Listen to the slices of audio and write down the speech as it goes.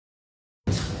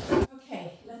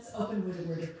Let's open with a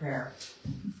word of prayer.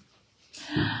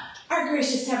 Our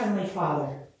gracious Heavenly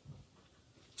Father,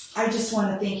 I just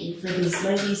want to thank you for these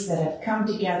ladies that have come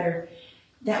together,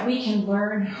 that we can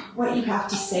learn what you have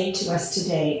to say to us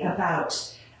today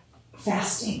about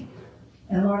fasting.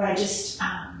 And Lord, I just,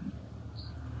 I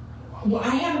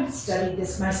haven't studied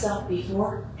this myself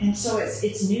before, and so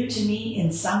it's new to me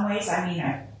in some ways. I mean,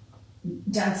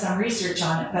 I've done some research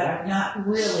on it, but I've not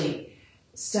really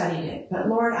studied it. But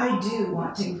Lord, I do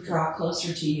want to draw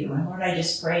closer to you. And Lord, I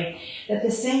just pray that the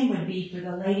same would be for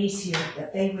the ladies here,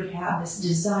 that they would have this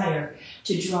desire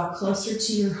to draw closer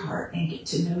to your heart and get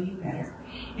to know you better.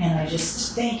 And I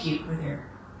just thank you for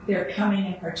their coming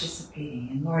and participating.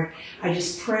 And Lord, I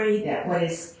just pray that what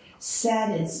is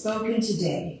said and spoken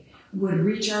today would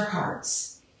reach our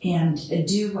hearts and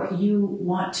do what you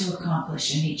want to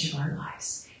accomplish in each of our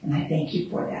lives. And I thank you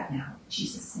for that now. In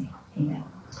Jesus' name, amen.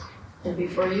 And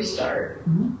before you start,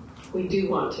 we do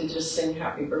want to just sing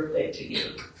happy birthday to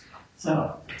you.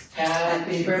 So,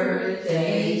 happy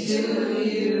birthday to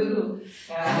you.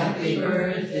 Happy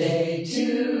birthday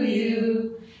to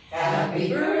you. Happy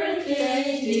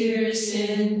birthday, dear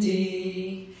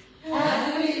Cindy.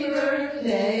 Happy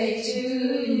birthday to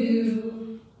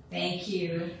you. Thank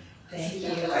you. Thank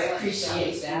you. I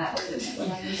appreciate that.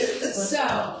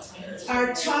 So,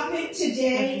 our topic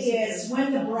today is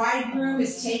when the bridegroom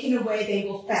is taken away, they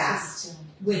will fast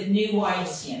with new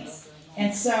wineskins.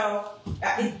 And so,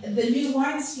 the new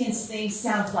wineskins thing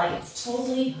sounds like it's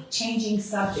totally changing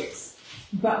subjects.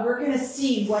 But we're going to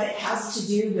see what it has to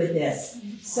do with this.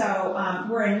 So,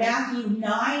 we're in Matthew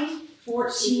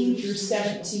 9:14 through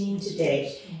 17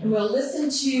 today. And we'll listen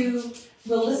to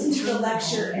the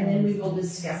lecture, and then we will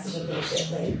discuss it a little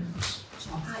bit later.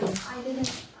 I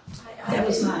didn't. That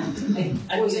was mine.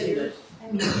 I was in it.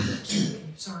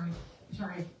 Sorry.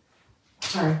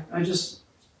 I just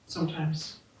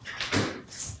sometimes.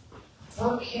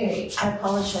 Okay. I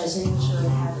apologize. I didn't sure I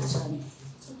had it on.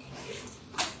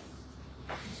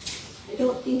 I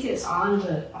don't think it's on,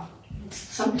 but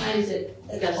sometimes it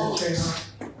doesn't turn on.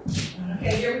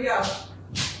 Okay, here we go.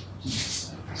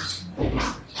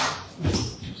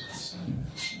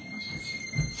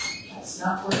 That's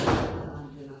not working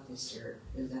on Do Not Disturb.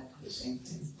 Is that the same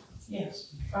thing?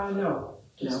 Yes. No.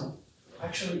 No.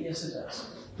 Actually, yes, it does.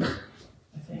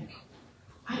 I think.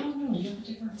 I don't know. You have a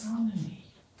different phone than me.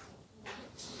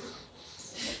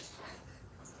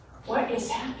 What is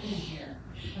happening here?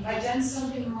 Have I done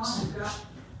something wrong?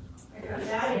 I got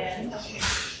that in.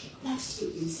 That's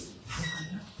too easy.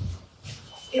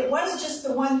 It was just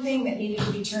the one thing that needed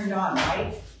to be turned on,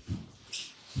 right?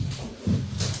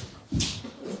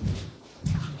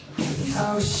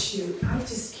 Oh, shoot. I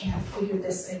just can't figure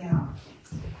this thing out.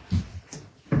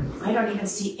 I don't even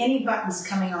see any buttons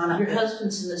coming on. Your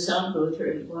husband's in the sound booth,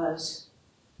 or he was.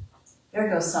 There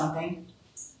goes something.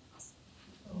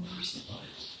 Oh, where's the button?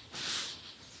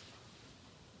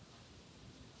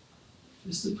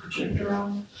 Is the projector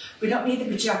on? We don't need the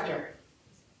projector.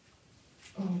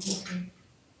 Oh, okay.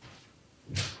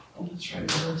 Oh, that's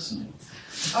right. We're listening.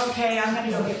 Okay, I'm going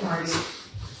to go get Marty.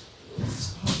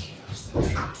 It's a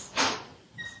podcast.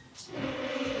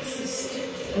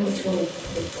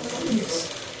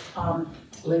 That's right.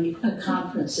 Lady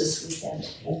conference this weekend.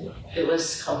 It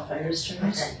was called Fire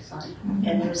Stars. Okay.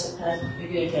 And there was a guy,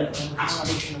 maybe I got Sean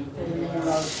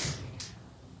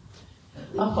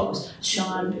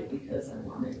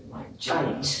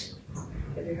Giant.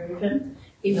 Have you heard of him?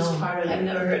 He was part of I've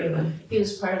never heard of him. He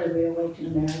was part of the Reawaken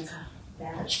America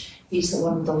batch. He's the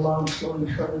one with the long flowing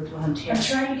curly blonde hair. I'm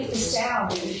trying to get the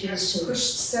sound. He refused to push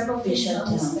several be things shut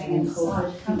on this down thing and in it's not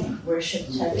COVID. coming. Worship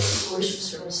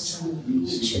services on the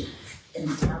beach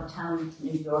in downtown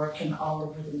New York and all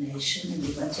over the nation. And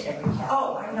we went to every capital.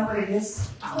 Oh, I know what it is.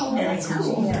 Oh, And that's it's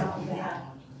cool. yeah.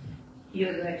 You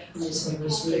would recognize there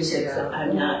was music that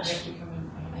I'm not.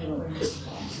 I don't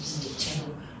recognize the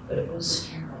detail, but it was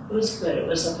good. It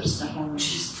was up at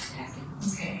Snohomish.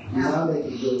 Okay. Now they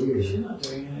can go here. She's not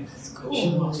doing anything. Cool. She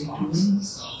wants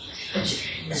boxes.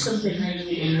 Something I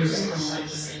need to music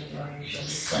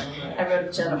I wrote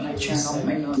it down on my journal,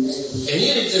 my notes. And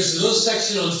yet, if there's a little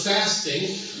section on fasting,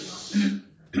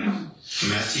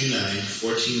 Matthew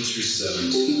 9:14 through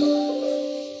 17.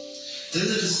 Then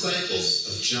the disciples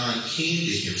of John came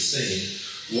to him, saying,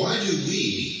 Why do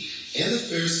we and the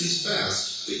Pharisees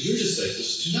fast, but your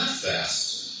disciples do not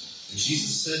fast? And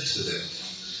Jesus said to them,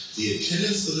 The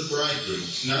attendants of the bridegroom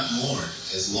cannot mourn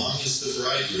as long as the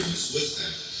bridegroom is with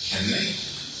them, can they?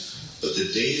 But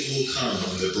the day will come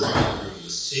when the bridegroom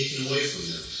is taken away from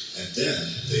them, and then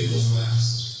they will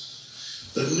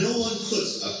fast. But no one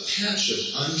puts a patch of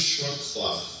unshrunk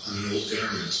cloth on an old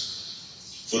garment.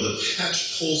 For the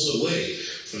patch pulls away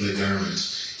from the garment,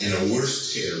 and a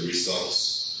worse tear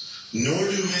results. Nor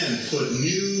do men put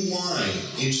new wine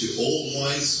into old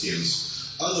wineskins,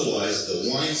 otherwise the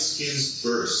wineskins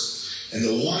burst, and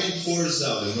the wine pours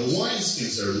out, and the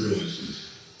wineskins are ruined.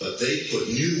 But they put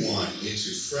new wine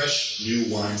into fresh new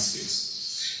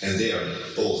wineskins, and they are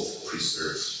both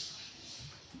preserved.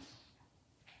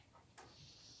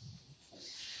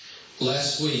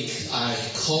 Last week, I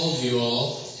called you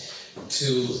all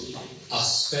to a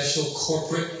special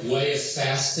corporate way of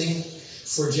fasting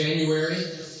for January.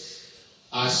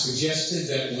 I suggested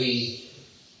that we,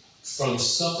 from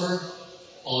supper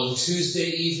on Tuesday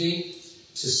evening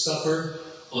to supper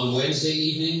on Wednesday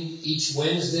evening, each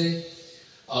Wednesday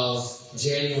of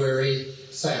January,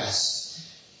 fast,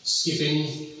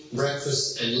 skipping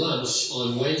breakfast and lunch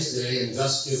on Wednesday, and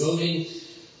thus devoting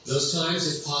those times,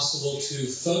 if possible, to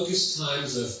focused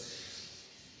times of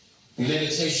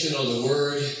meditation on the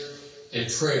Word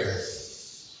and prayer.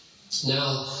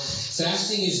 Now,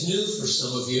 fasting is new for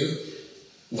some of you,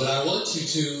 but I want you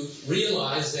to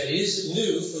realize that it isn't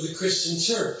new for the Christian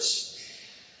church.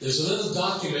 There's a little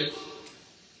document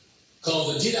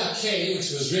called the Didache,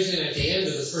 which was written at the end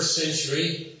of the first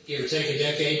century, give or take a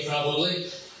decade probably.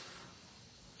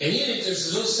 And in it,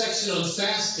 there's a little section on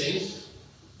fasting.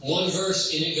 One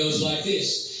verse in it goes like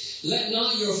this: "Let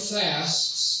not your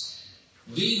fasts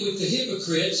be with the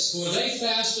hypocrites, for they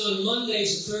fast on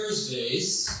Mondays and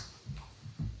Thursdays.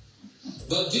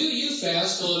 But do you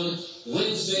fast on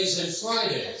Wednesdays and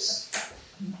Fridays?"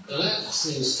 Now that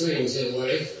seems strange in a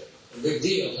way. A big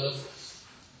deal, huh?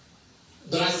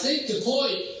 But I think the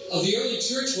point of the early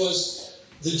church was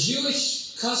the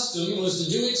Jewish custom was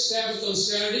to do its Sabbath on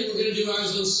Saturday. We're going to do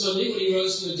ours on Sunday when he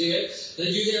rose from the dead.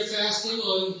 They do their fasting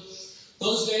on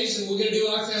those days, and we're going to do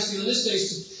our fasting on this day.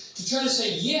 To try to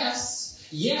say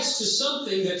yes to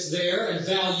something that's there and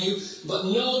value, but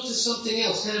no to something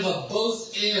else. Kind of a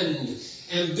both-and,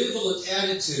 ambivalent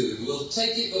attitude. We'll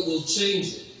take it, but we'll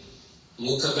change it. And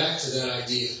we'll come back to that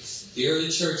idea. The early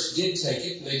church did take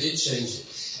it, and they did change it.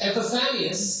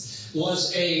 Epiphanius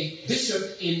was a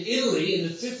bishop in Italy in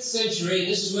the 5th century, and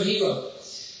this is what he wrote: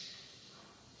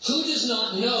 "Who does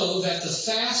not know that the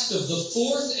fast of the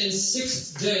 4th and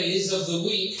 6th days of the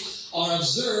week are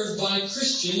observed by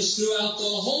Christians throughout the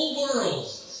whole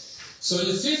world?" So in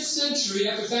the 5th century,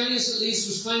 Epiphanius at least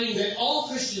was finding that all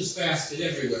Christians fasted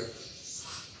everywhere.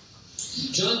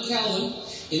 John Calvin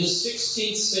in the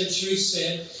 16th century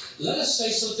said, "Let us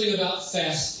say something about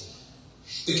fasting,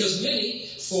 because many,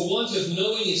 for want of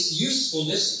knowing its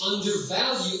usefulness,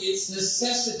 undervalue its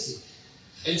necessity.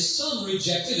 And some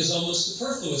reject it as almost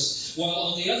superfluous, while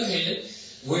on the other hand,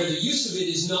 where the use of it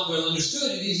is not well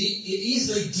understood, it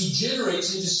easily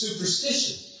degenerates into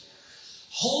superstition.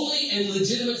 Holy and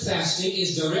legitimate fasting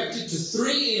is directed to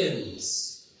 3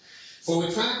 ends. For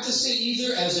we practice it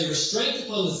either as a restraint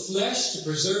upon the flesh to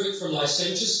preserve it from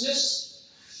licentiousness,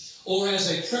 or as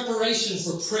a preparation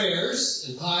for prayers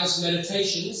and pious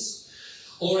meditations,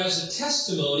 or as a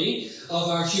testimony of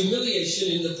our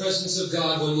humiliation in the presence of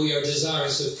God when we are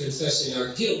desirous of confessing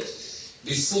our guilt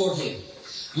before Him."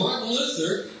 Martin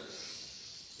Luther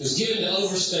was given to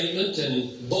overstatement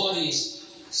and bawdy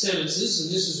sentences,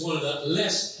 and this is one of the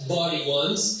less bawdy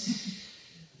ones,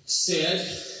 said,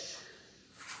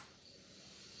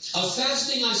 "Of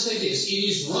fasting I say this: it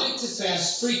is right to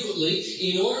fast frequently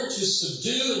in order to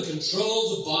subdue and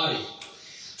control the body.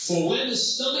 For when the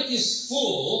stomach is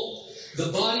full, the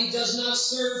body does not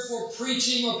serve for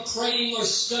preaching or praying or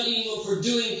studying or for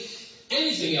doing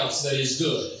anything else that is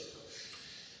good.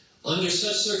 Under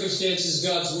such circumstances,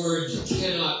 God's word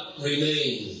cannot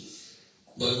remain.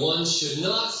 But one should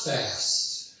not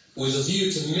fast with a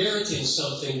view to meriting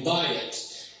something by it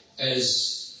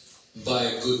as by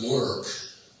a good work."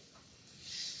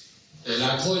 And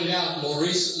I pointed out more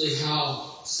recently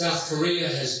how South Korea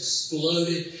has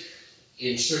exploded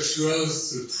in church growth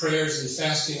through prayers and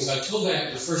fastings. I told that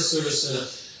in the first service, and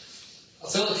a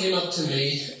fellow came up to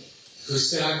me who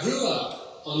said, "I grew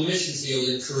up on the mission field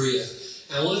in Korea.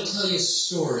 And I want to tell you a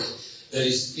story that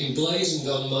is emblazoned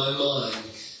on my mind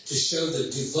to show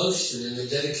the devotion and the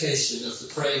dedication of the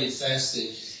praying and fasting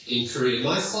in Korea.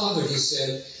 My father," he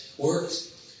said, "worked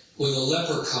with a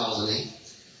leper colony,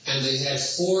 and they had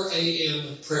 4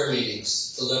 a.m. prayer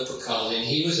meetings, the leper colony. And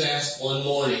he was asked one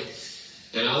morning,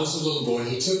 and I was a little boy,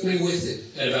 and he took me with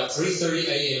him at about 3:30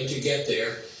 a.m. to get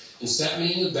there and sat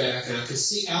me in the back, and I could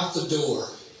see out the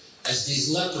door as these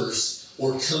lepers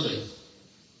were coming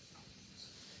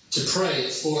to pray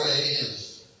at 4 a.m.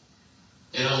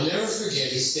 And I'll never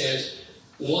forget," he said,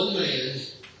 "one man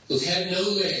who had no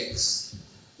legs,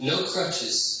 no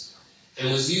crutches,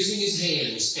 and was using his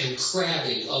hands and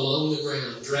crabbing along the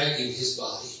ground, dragging his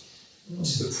body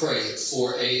to pray at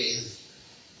 4 a.m.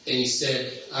 And he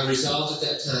said, I resolved at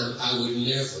that time I would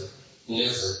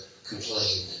never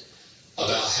complain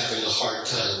about having a hard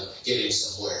time getting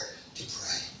somewhere to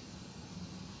pray.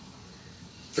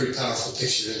 Pretty powerful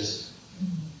picture, isn't it?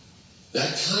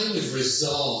 That kind of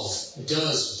resolve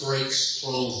does break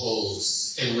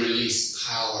strongholds and release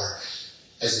power,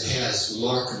 as it has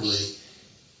remarkably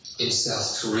in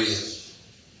South Korea.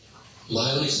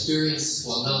 My own experience,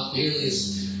 while not nearly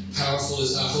as powerful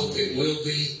as I hope it will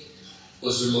be,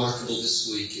 was remarkable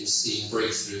this week in seeing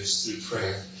breakthroughs through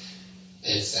prayer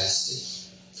and fasting.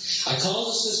 I called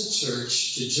us as a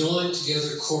church to join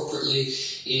together corporately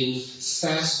in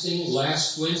fasting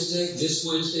last Wednesday, this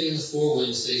Wednesday, and the 4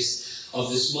 Wednesdays of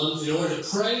this month in order to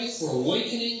pray for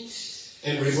awakening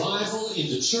and revival in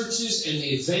the churches and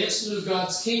the advancement of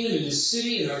God's kingdom in this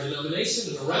city, in our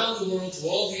denomination, and around the world to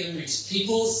all the unreached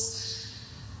peoples.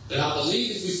 And I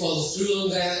believe if we follow through on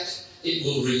that, it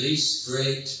will release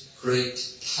great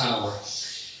power.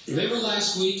 Remember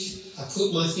last week, I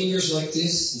put my fingers like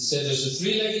this and said there's a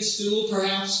 3-legged stool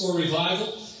perhaps for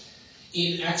revival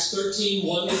in Acts 13,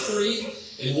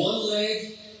 1-3, and one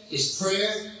leg is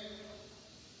prayer.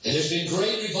 And there's been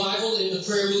great revival in the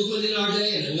prayer movement in our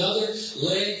day, and another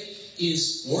leg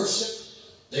is worship.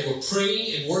 They were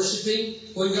praying and worshiping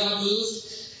when God moved.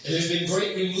 And there's been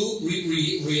great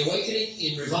reawakening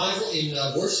in revival in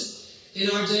worship in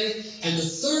our day. And the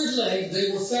third leg,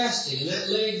 they were fasting, and that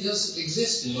leg doesn't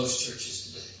exist in most churches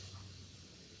today.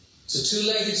 It's a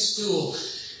 2-legged stool.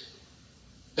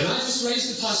 And I just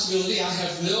raised the possibility, I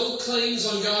have no claims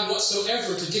on God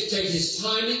whatsoever to dictate his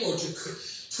timing or to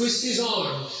twist his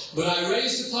arm, but I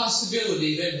raised the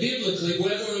possibility that biblically,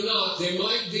 whether or not there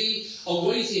might be a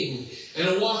waiting and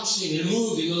a watching and a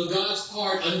moving on God's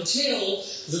part until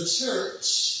the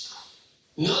church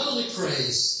not only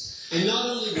prays and not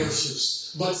only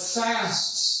worships, but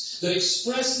fasts, that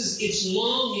expresses its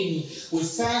longing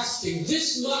with fasting.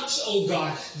 This much, oh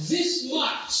God, this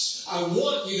much I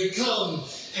want you to come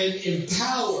and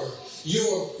empower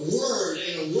your word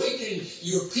and awaken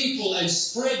your people and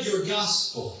spread your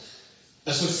gospel.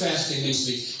 That's what fasting means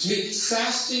to me. To me,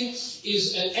 fasting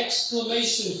is an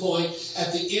exclamation point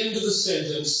at the end of the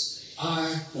sentence.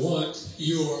 I want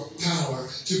your power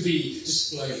to be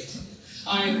displayed.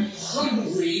 I am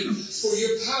hungry for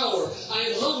your power. I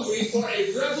am hungry for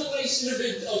a revelation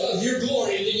of your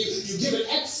glory. And then you give an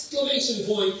exclamation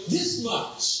point, this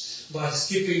much, by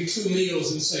skipping 2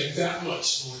 meals and saying, that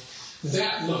much, Lord.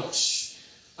 That much.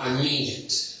 I mean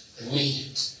it. I mean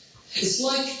it. It's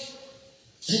like,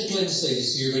 I didn't plan to say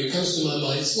this here, but it comes to my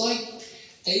mind. It's like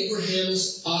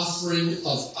Abraham's offering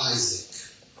of Isaac.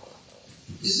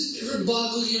 Does it ever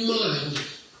boggle your mind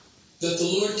that the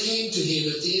Lord came to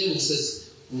him at the end and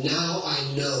says, now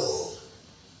I know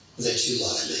that you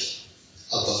love me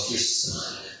above your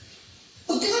son.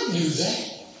 Well, God knew that.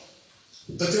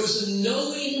 But there was a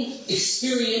knowing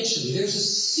experientially. There was a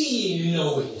seeing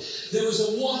knowing. There was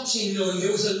a watching knowing.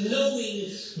 There was a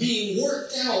knowing being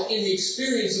worked out in the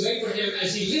experience of Abraham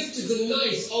as he lifted the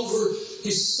knife over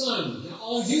his son. Now,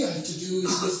 all you have to do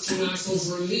is lift your knife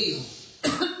over a meal.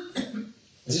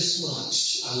 This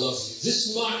much I love you.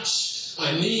 This much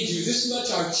I need you. This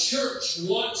much our church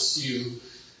wants you.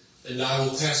 And I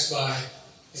will pass by,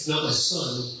 if not my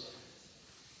son,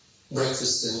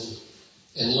 breakfast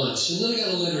and lunch. And then I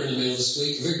got a letter in the mail this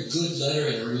week, a very good letter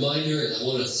and a reminder, and I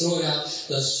want to throw it out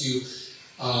lest you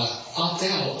opt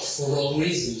out for wrong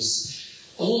reasons.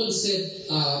 A woman said,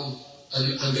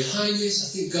 I'm behind this.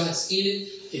 I think God's in it.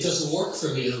 It doesn't work for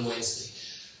me on Wednesday.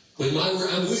 When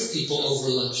I'm with people over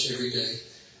lunch every day.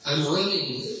 I'm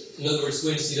running. In other words,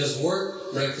 Wednesday doesn't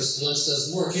work. Breakfast and lunch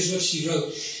doesn't work. Here's what she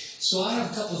wrote. So I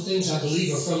have a couple of things I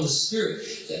believe are from the Spirit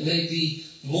that may be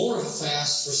more of a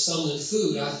fast for some than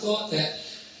food. I thought that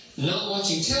not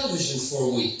watching television for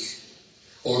a week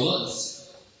or a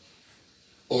month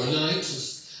or a night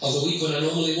of the week when I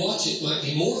normally watch it might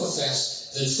be more of a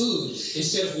fast than food.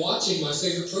 Instead of watching my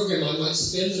favorite program, I might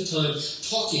spend the time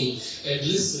talking and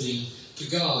listening to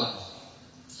God.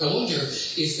 I wonder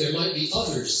if there might be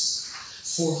others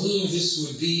for whom this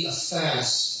would be a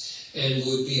fast and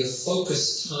would be a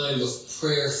focused time of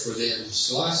prayer for them.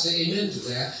 So I say amen to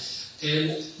that.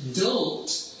 And don't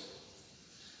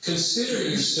consider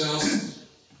yourself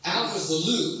out of the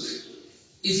loop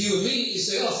if you immediately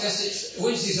say, oh, that's it,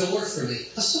 Wednesdays don't work for me.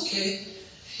 That's okay.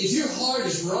 If your heart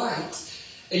is right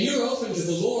and you're open to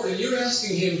the Lord and you're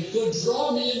asking Him, Lord,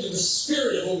 draw me into the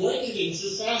spirit of awakening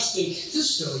through fasting, He'll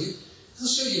show you. He'll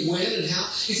show you when and how.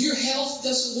 If your health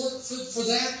doesn't work for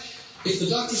that, If the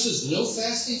doctor says no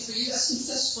fasting for you,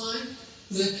 that's fine.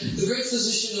 The great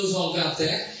physician knows all about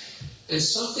that. And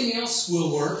something else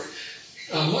will work.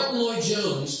 Martin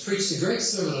Lloyd-Jones preached a great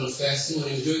sermon on fasting when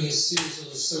he was doing his series on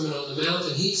the Sermon on the Mount,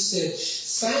 and he said,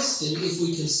 fasting, if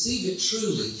we conceive it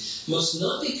truly, must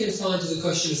not be confined to the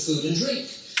question of food and drink.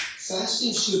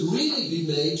 Fasting should really be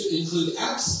made to include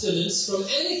abstinence from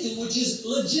anything which is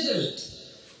legitimate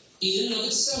in and of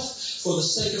itself for the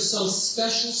sake of some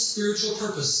special spiritual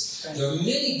purpose. There are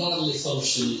many bodily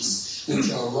functions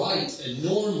which are right and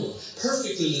normal,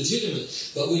 perfectly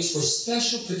legitimate, but which for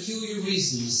special peculiar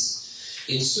reasons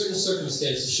in certain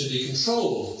circumstances should be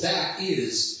controlled. That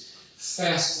is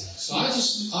fasting. So I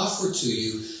just offer to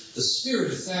you the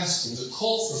spirit of fasting, the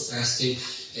call for fasting,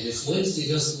 and if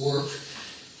Wednesday doesn't work,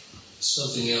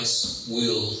 something else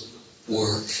will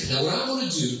work. Now what I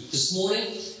want to do this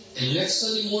morning and next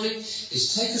Sunday morning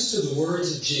is take us to the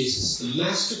words of Jesus, the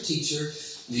master teacher,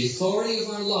 the authority of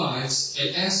our lives,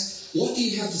 and ask, what do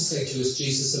you have to say to us,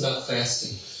 Jesus, about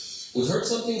fasting? We've heard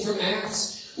something from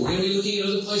Acts. We're going to be looking at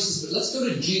other places, but let's go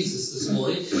to Jesus this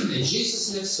morning and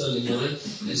Jesus next Sunday morning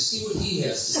and see what he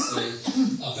has to say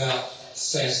about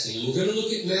fasting. And we're going to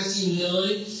look at Matthew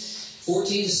 9,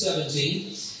 14 to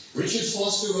 17. Richard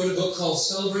Foster wrote a book called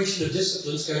Celebration of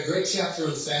Discipline. It's got a great chapter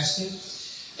on fasting.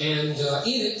 And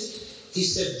in it, he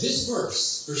said this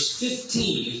verse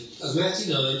 15 of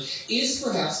Matthew 9, is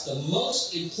perhaps the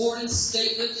most important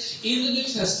statement in the New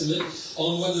Testament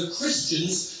on whether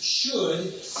Christians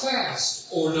should fast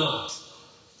or not.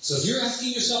 So if you're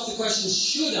asking yourself the question,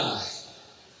 should I?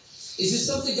 Is this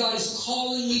something God is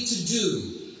calling me to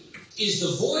do? Is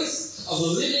the voice of the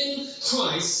living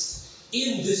Christ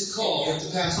in this call that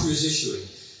the pastor is issuing?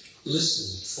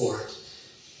 Listen for it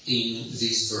in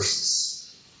these verses.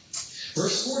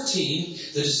 Verse 14,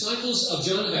 the disciples of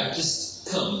John the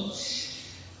Baptist come.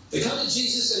 They come to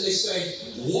Jesus and they say,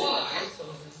 why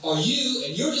are you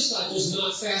and your disciples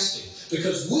not fasting?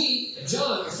 Because we,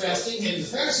 John, are fasting, and the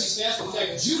Pharisees fast. In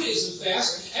fact, Judaism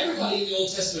fasts. Everybody in the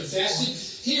Old Testament fasted.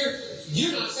 Here,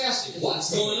 you're not fasting.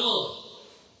 What's going on?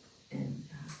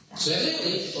 So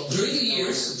evidently, during the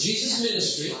years of Jesus'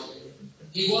 ministry,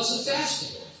 he wasn't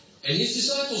fasting. And his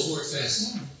disciples weren't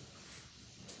fasting.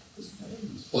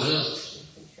 Why not?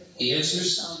 He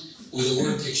answers with a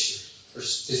word picture.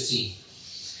 Verse 15.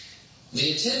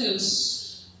 The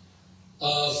attendants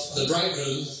of the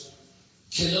bridegroom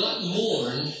cannot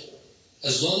mourn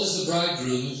as long as the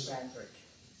bridegroom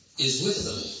is with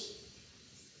them.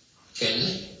 Can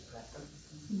they?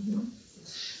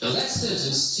 Now that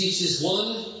sentence teaches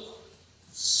one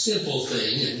simple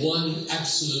thing and one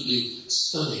absolutely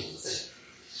stunning thing.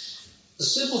 The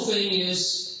simple thing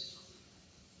is,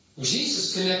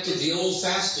 Jesus connected the old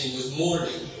fasting with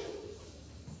mourning,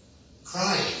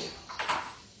 crying,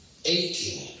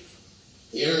 aching,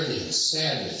 yearning,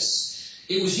 sadness.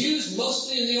 It was used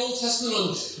mostly in the Old Testament on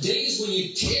days when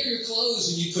you tear your clothes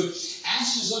and you put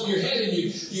ashes on your head and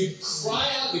you cry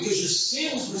out because your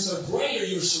sins were so great or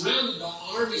you were surrounded by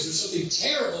armies or something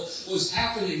terrible was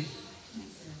happening.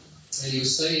 And he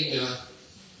was saying,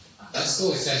 that's the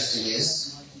way fasting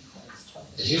is.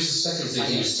 And here's the second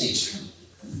thing he was teaching.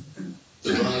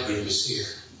 The bridegroom is here.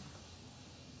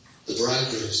 The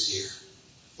bridegroom is here.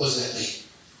 What does that mean?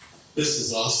 This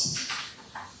is awesome.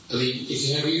 I mean, if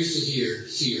you have ears to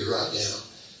hear right now.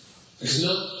 Because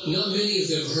not many of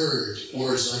them heard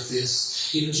words like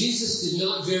this. You know, Jesus did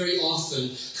not very often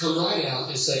come right out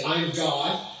and say, I'm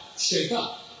God, shake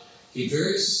up. He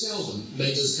very seldom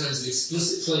made those kinds of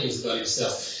explicit claims about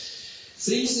himself.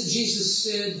 Things that Jesus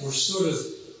said were sort of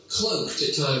cloaked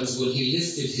at times when he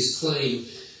lifted his claim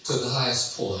to the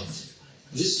highest point.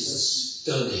 This is a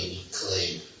stunning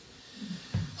claim.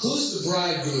 Who's the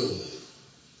bridegroom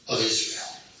of Israel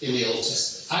in the Old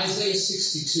Testament? Isaiah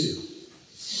 62,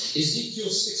 Ezekiel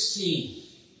 16,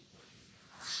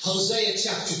 Hosea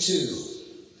chapter 2.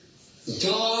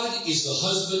 God is the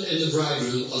husband and the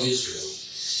bridegroom of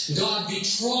Israel. God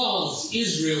betrothed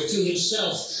Israel to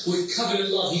himself with covenant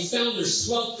love. He found her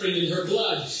sweltering in her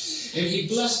blood. And he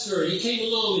blessed her, and he came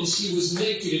along, and she was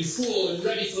naked and full and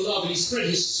ready for love. And he spread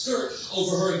his skirt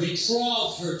over her and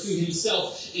betrothed her to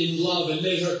himself in love and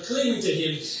made her cling to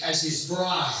him as his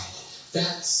bride.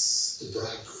 That's the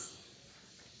bridegroom.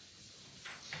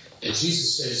 And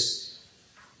Jesus says,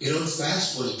 you don't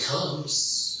fast when he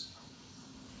comes.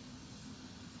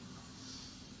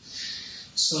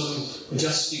 Some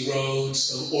dusty road,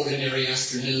 some ordinary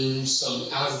afternoon, some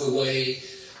out-of-the-way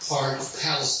part of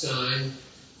Palestine.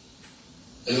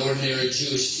 An ordinary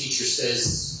Jewish teacher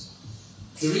says,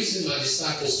 the reason my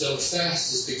disciples don't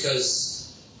fast is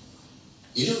because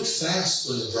you don't fast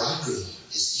when the bridegroom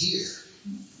is here.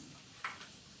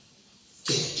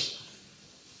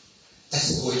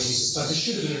 the way Jesus died. There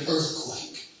should have been an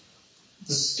earthquake.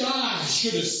 The sky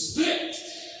should have split.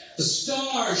 The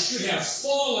stars should have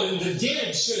fallen. The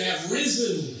dead should have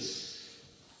risen.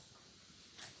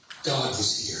 God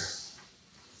was here.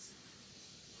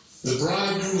 The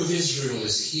bridegroom of Israel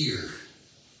is here.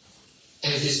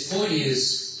 And his point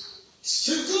is, it's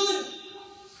too good.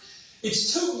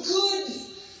 It's too good.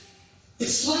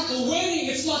 It's like a wedding.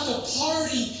 It's like a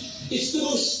party. It's the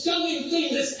most stunning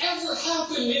thing that's ever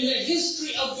happened in the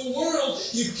history of the world.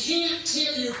 You can't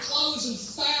tear your clothes and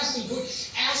fast and put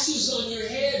ashes on your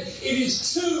head. It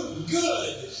is too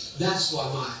good. That's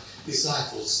why my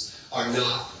disciples are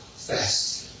not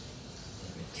fasting.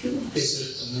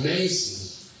 It's an amazing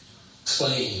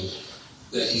claim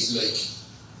that he's making.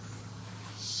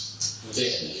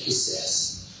 Then, he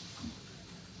says,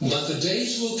 but the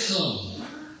days will come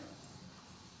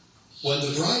when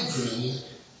the bridegroom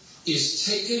is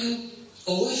taken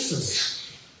away from them.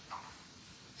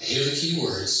 Here are the key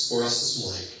words for us this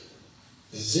morning.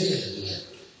 Then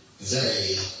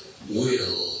they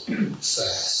will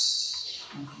fast.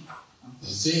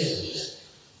 Then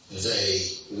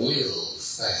they will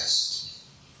fast.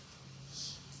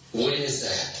 When is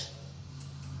that?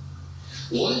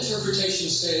 One interpretation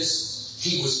says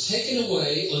he was taken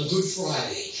away on Good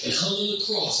Friday and hung on the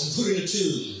cross and put in a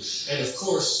tomb. And of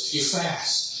course, you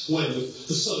fast when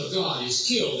the Son of God is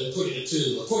killed and put in a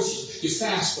tomb. Of course, you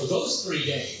fast for those 3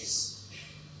 days.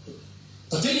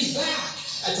 But then he's back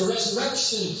at the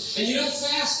resurrection, and you don't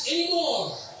fast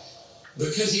anymore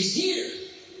because he's here.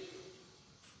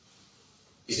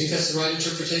 You think that's the right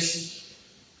interpretation?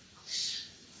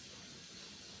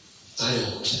 I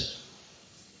don't.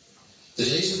 The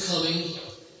days are coming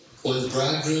when the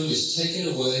bridegroom is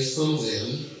taken away from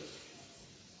them,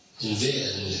 and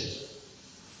then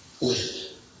when?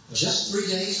 Just 3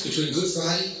 days between Good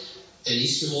Friday and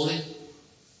Easter morning?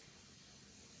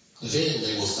 Then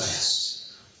they will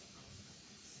fast.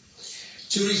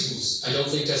 2 reasons I don't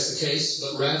think that's the case,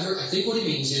 but rather I think what he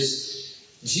means is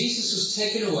Jesus was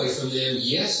taken away from them,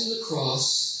 yes, in the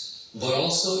cross, but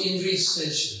also in the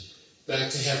ascension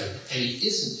back to heaven. And he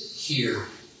isn't here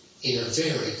in a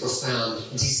very profound,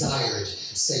 desired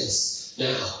sense.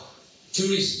 Now, 2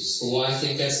 reasons for why I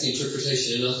think that's the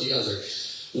interpretation and not the other.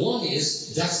 One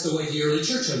is, that's the way the early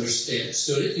church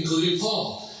understood it, including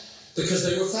Paul, because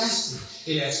they were fasting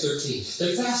in Acts 13.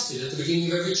 They fasted at the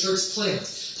beginning of every church plant.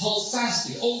 Paul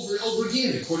fasted over and over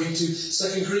again, according to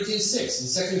 2 Corinthians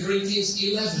 6 and 2 Corinthians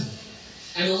 11.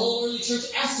 And the whole early church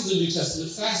after the New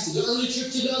Testament fasted. The early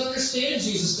church did not understand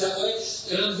Jesus that way,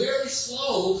 and I'm very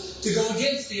slow to go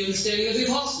against the understanding of the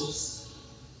apostles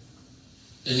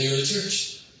in the early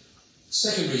church.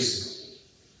 Second reason.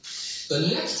 The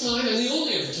next time, and the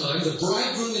only other time, the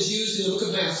bridegroom is used in the book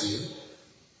of Matthew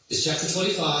is chapter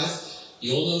 25.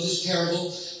 You all know this parable.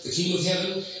 The kingdom of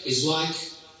heaven is like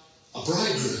a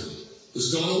bridegroom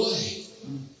who's gone away.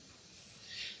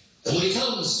 And when he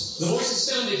comes, the voice is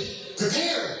sounded,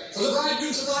 prepare for the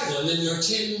bridegroom's arrival. And then there are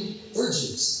 10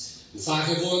 virgins. And 5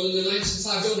 have oil in their lamps,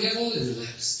 and 5 don't have oil in their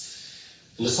lamps.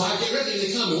 And the 5 get ready and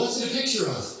they come. And what's it a picture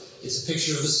of? It's a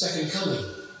picture of the second coming,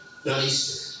 not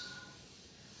Easter.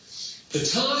 The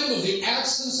time of the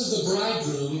absence of the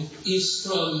bridegroom is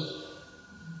from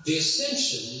the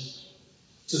ascension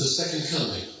to the second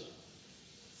coming.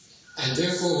 And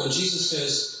therefore, when Jesus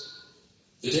says,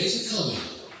 the days are coming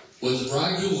when the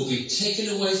bridegroom will be taken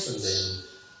away from them,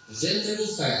 then they will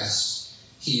fast,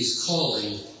 he is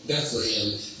calling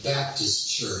Bethlehem Baptist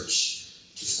Church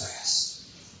to fast.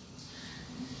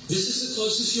 This is the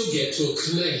closest you'll get to a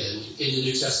command in the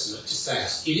New Testament, to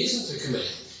fast. It isn't a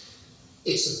command.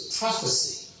 It's a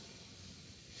prophecy.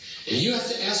 And you have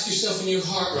to ask yourself in your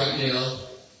heart right now,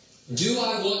 do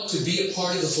I want to be a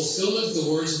part of the fulfillment of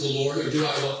the words of the Lord, or do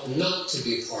I want not to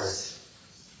be a part of it?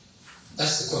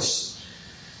 That's the question.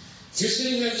 If you're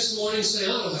sitting there this morning saying,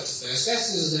 I don't have to fast,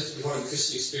 fasting doesn't have to be part of the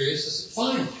Christian experience, I said,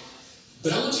 fine.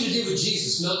 But I want you to deal with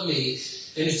Jesus, not me.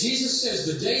 And if Jesus says,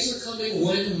 the days are coming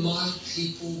when my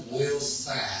people will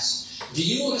fast, do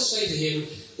you want to say to him,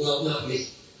 well, not me?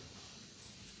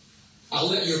 I'll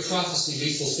let your prophecy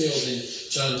be fulfilled in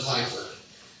John Piper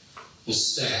and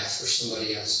staff or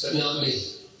somebody else, but not me.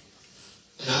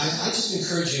 And I just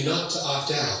encourage you not to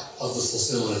opt out of the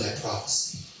fulfillment of that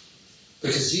prophecy.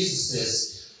 Because Jesus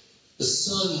says, the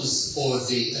sons or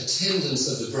the attendants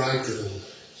of the bridegroom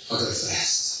are going to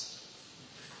fast.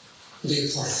 Be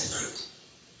a part of the group,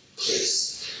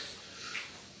 please.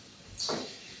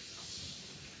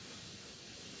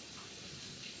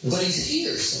 But he's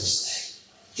here, some say.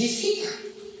 He's here.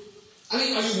 I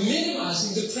mean, are you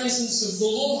minimizing the presence of the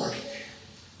Lord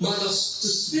by the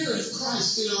Spirit of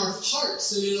Christ in our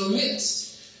hearts and in our midst?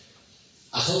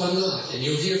 I hope I'm not, and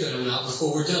you'll hear that I'm not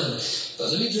before we're done.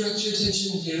 But let me direct your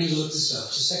attention, you don't need to look this up,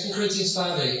 to 2 Corinthians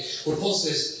 5:8, where Paul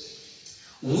says,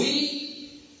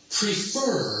 we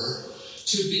prefer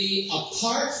to be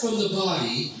apart from the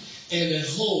body and at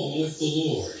home with the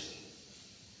Lord.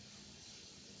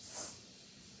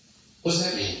 What does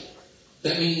that mean?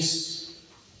 That means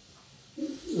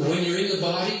when you're in the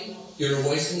body, you're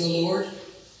away from the Lord,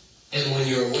 and when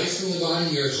you're away from the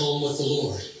body, you're at home with the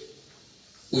Lord.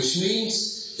 Which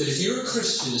means that if you're a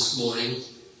Christian this morning,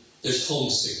 there's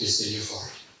homesickness in your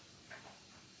heart.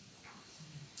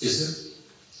 Is there?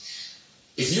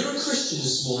 If you're a Christian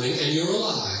this morning and you're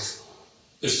alive,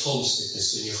 there's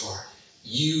homesickness in your heart.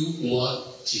 You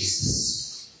want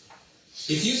Jesus.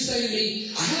 If you say to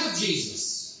me, I have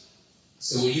Jesus.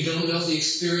 So, well, you don't know the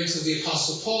experience of the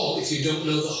Apostle Paul if you don't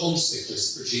know the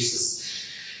homesickness for Jesus.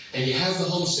 And you have the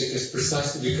homesickness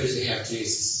precisely because you have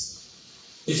Jesus.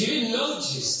 If you didn't know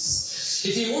Jesus,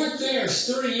 if he weren't there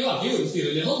stirring you up, you wouldn't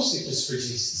feel any homesickness for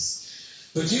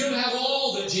Jesus. But you don't have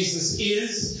all that Jesus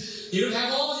is. You don't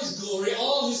have all his glory,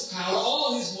 all his power,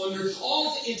 all his wonder,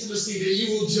 all the intimacy that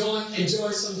you will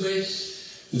enjoy someday.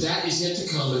 That is yet to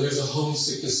come, and there's a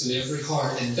homesickness in every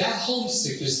heart. And that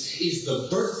homesickness is the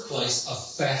birthplace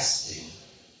of fasting.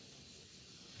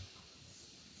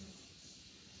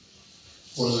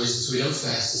 One of the reasons we don't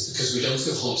fast is because we don't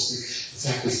feel homesick. In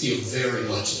fact, we feel very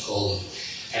much at home,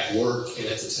 at work and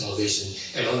at the television,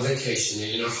 and on vacation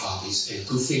and in our hobbies and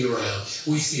goofing around.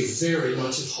 We feel very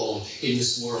much at home in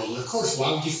this world. And of course,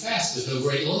 why would you fast? There's no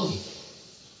great longing.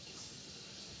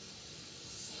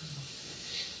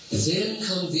 Then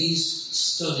come these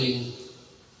stunning,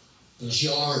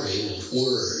 jarring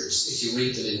words, if you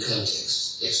read them in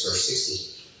context. Next verse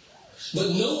 16.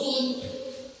 But no one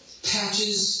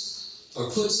patches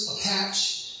or puts a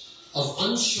patch of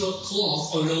unshrunk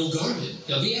cloth on an old garment.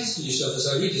 Now be asking yourself as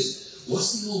I read this,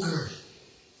 what's the old garment?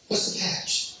 What's the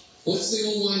patch? What's the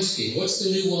old wineskin? What's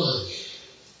the new wine?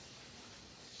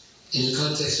 In the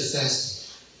context of fasting.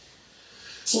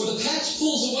 For the patch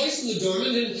pulls away from the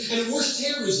garment and a worse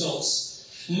tear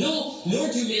results. No,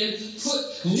 nor do men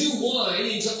put new wine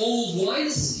into old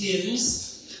wineskins.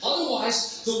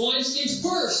 Otherwise, the wineskins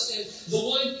burst and the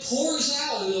wine pours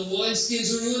out and the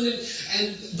wineskins are ruined.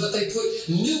 But they put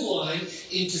new wine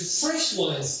into fresh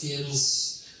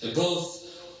wineskins, and both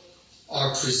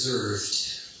are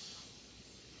preserved.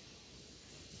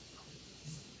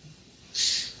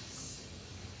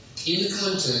 In the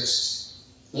context,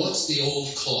 what's the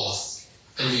old cloth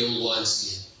and the old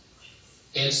wineskin?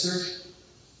 Answer,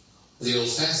 the old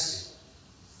fasting.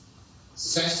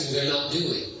 It's the fasting they're not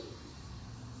doing.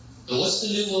 And what's the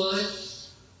new wine?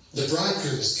 The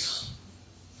bridegroom has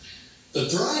come. The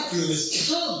bridegroom has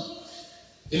come.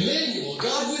 Emmanuel,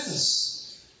 God with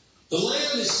us. The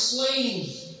Lamb is slain.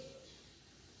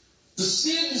 The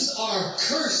sins are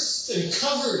cursed and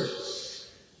covered.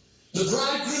 The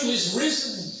bridegroom is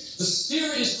risen. The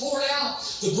Spirit is poured out.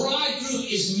 The bridegroom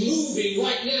is moving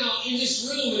right now in this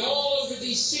room and all over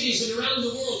these cities and around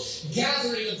the world,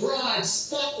 gathering a bride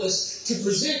spotless to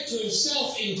present to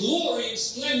himself in glory and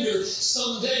splendor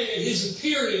someday at his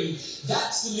appearing.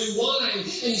 That's the new wine. And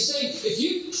he's saying, if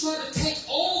you try to take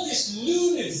all this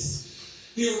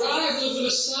newness, the arrival of the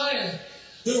Messiah,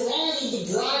 the arrival of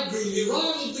the bridegroom, the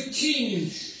arrival of the King,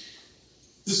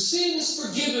 the sins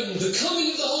forgiven, the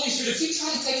coming of the Holy Spirit, if you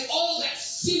try to take all that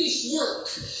finished work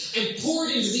and pour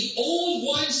it into the old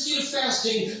wineskin of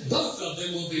fasting, both of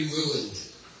them will be ruined.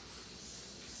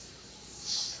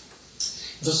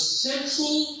 The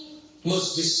central,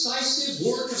 most decisive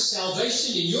work of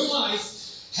salvation in your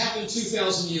life happened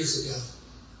 2,000 years ago.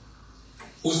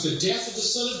 With the death of the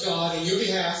Son of God on your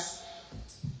behalf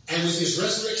and with his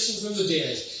resurrection from the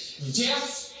dead.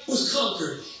 Death was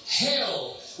conquered.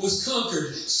 Hell was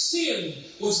conquered. Sin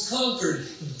was conquered.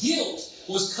 Guilt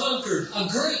was conquered. A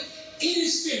great "it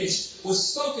is finished"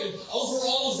 was spoken over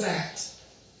all of that.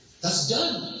 That's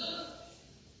done.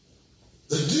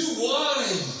 The new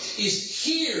wine is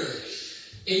here,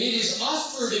 and it is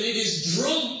offered, and it is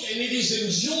drunk, and it is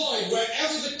enjoyed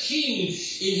wherever the King in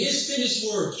his finished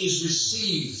work is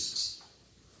received.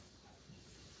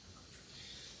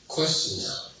 Question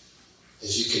now,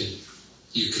 as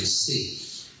you can see.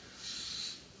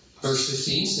 Verse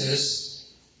 15 says,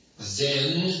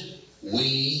 then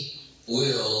we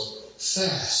will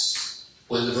fast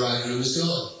when the bridegroom is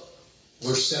gone.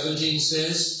 Verse 17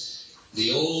 says,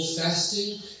 the old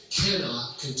fasting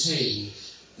cannot contain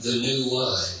the new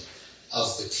wine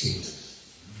of the kingdom.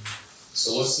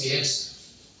 So what's the answer?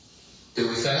 Do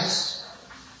we fast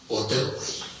or don't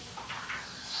we?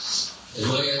 And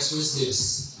my answer is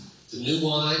this. The new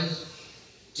wine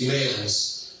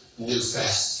demands new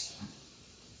fasting.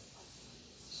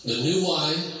 The new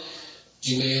wine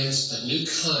demands a new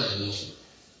kind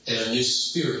and a new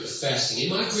spirit of fasting. In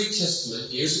my Greek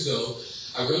Testament, years ago,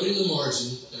 I wrote in the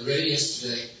margin, I read it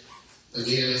yesterday,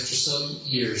 again after some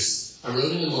years, I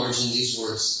wrote in the margin these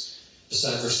words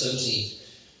beside verse 17.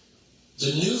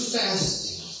 The new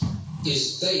fasting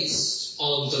is based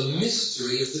on the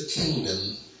mystery of the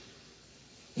kingdom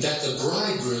that the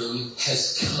bridegroom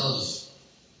has come,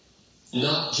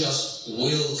 not just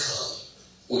will come,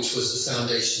 which was the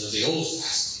foundation of the old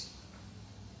fasting.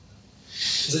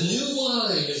 The new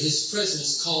wine of his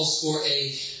presence calls for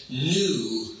a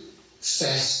new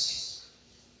fasting.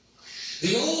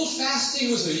 The old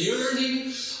fasting was a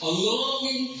yearning, a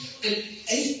longing, an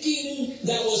aching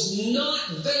that was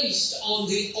not based on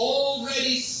the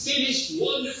already finished,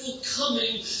 wonderful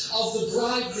coming of the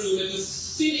bridegroom and the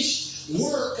finished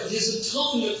work of his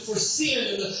atonement for sin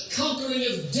and the conquering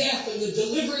of death and the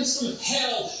deliverance from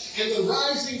hell and the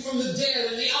rising from the dead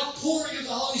and the outpouring of the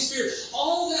Holy Spirit.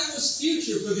 All that was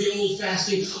future for the old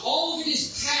fasting. All of it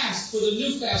is past for the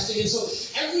new fasting. And so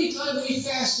every time we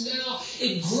fast now,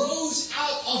 it grows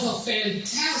out of a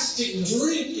fantastic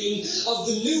drinking of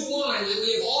the new wine that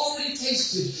we have already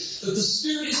tasted. That the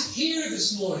Spirit is here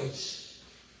this morning.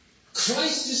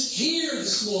 Christ is here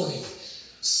this morning.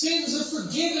 Sins are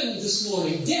forgiven this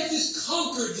morning. Death is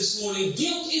conquered this morning.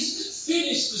 Guilt is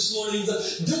finished this morning.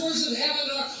 The doors of heaven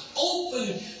are open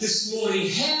this morning.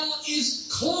 Hell is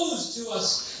closed to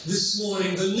us this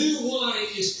morning. The new wine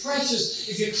is precious.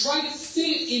 If you try to fit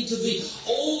it into the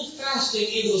old fasting,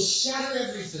 it will shatter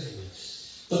everything.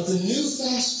 But the new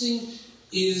fasting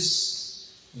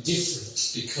is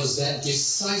different because that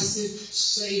decisive,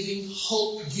 saving,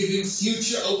 hope-giving,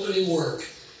 future-opening work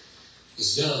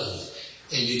is done.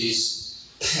 And it is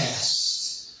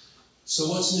past. So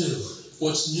what's new?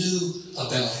 What's new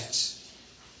about it?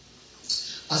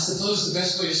 I suppose the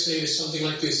best way to say it is something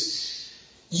like this.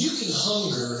 You can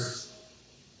hunger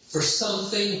for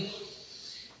something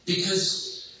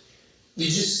because you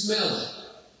just smell it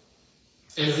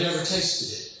and have never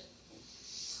tasted it.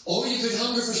 Or you could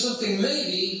hunger for something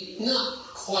maybe not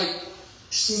quite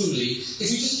truly if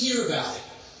you just hear about it.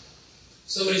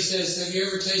 Somebody says, have you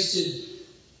ever tasted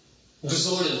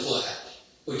Gesordenplatte,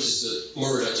 which is the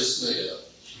word I just made up.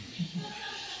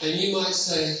 And you might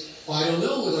say, well, I don't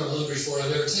know whether I'm hungry for it. I've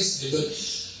never tasted it.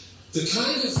 But the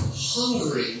kind of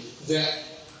hungering that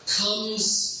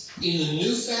comes in the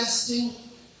new fasting,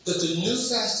 that the new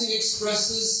fasting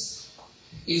expresses,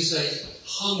 is a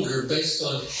hunger based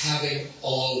on having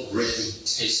already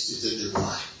tasted the new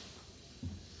wine.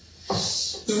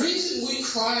 The reason we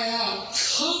cry out,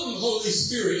 come, Holy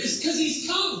Spirit, is because He's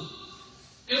come.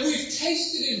 And we've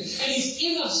tasted Him, and He's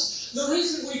in us. The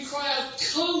reason we cry out,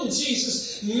 come,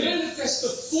 Jesus, manifest the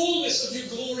fullness of your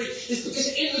glory, is because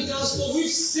in the gospel we've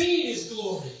seen His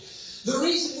glory. The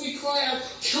reason we cry out,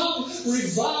 come,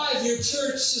 revive your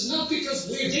church, is not because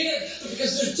we're dead, but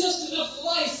because there's just enough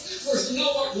life for us to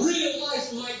know what real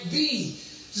life might be.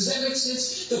 Does that make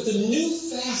sense? That the new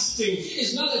fasting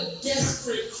is not a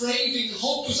desperate craving,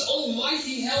 hopeless, oh,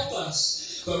 mighty help us.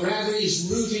 But rather is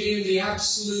rooted in the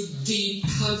absolute deep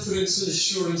confidence and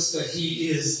assurance that He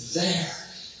is there.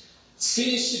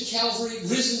 Finished at Calvary,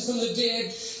 risen from the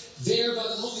dead, there by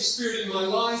the Holy Spirit in my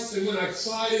life. And when I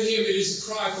cry to Him, it is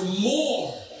a cry for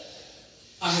more.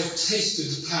 I have tasted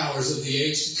the powers of the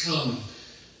age to come,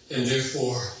 and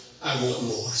therefore I want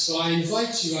more. So I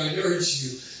invite you, I urge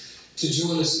you to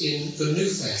join us in the new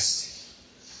fasting.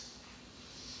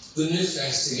 The new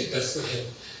fasting at Bethlehem.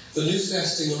 The new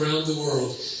fasting around the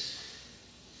world.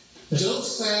 Don't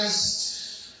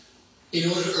fast in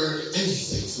order to earn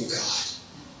anything from God.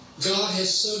 God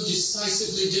has so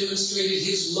decisively demonstrated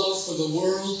His love for the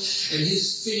world and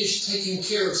His finished taking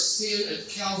care of sin at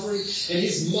Calvary and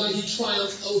His mighty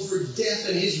triumph over death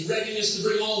and His readiness to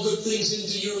bring all good things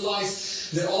into your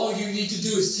life, that all you need to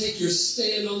do is take your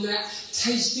stand on that,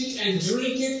 taste it and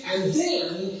drink it, and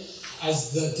then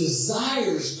as the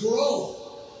desires grow.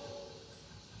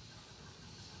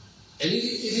 And it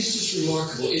is just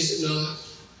remarkable, is it not,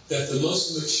 that the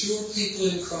most mature people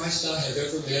in Christ I have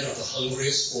ever met are the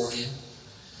hungriest for Him?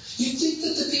 You'd think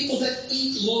that the people that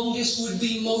eat longest would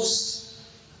be most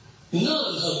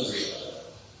non-hungry.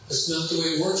 That's not the way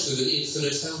it works with an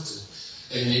infinite fountain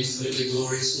and an infinitely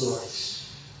glorious Lord.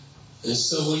 And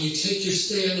so when you take your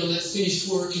stand on that finished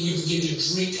work and you begin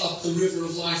to drink up the river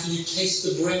of life and you taste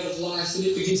the bread of life and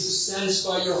it begins to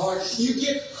satisfy your heart, you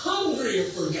get hungrier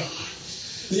for God.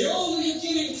 The older you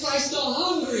get in Christ, the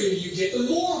hungrier you get, the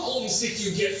more homesick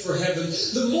you get for heaven,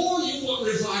 the more you want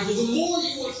revival, the more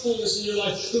you want fullness in your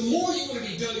life, the more you want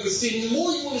to be done with sin, the more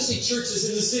you want to see churches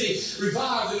in the city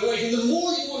revived and awakened, the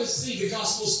more you want to see the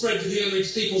gospel spread to the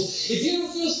unreached peoples. If you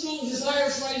ever feel strong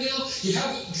desires right now, you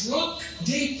haven't drunk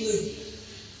deeply.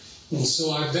 And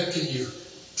so I beckon you,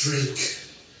 drink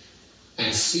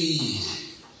and feed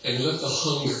and let the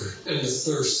hunger and the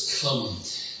thirst come.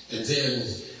 And then,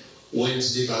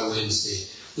 Wednesday by Wednesday,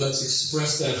 let's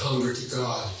express that hunger to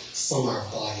God from our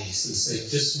bodies and say,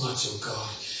 this much, oh God,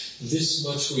 this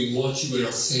much we want you in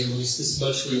our families, this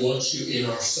much we want you in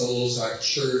our souls, our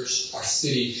church, our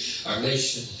city, our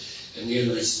nation, and the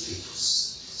unreached peoples.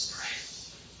 Let's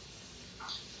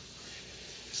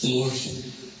pray. Lord,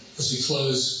 as we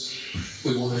close,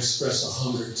 we want to express a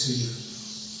hunger to you.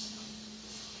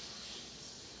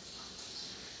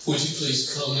 Would you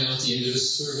please come now at the end of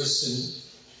this service and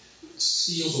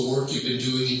seal the work you've been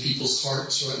doing in people's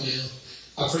hearts right now?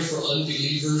 I pray for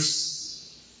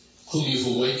unbelievers whom you've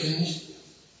awakened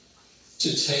to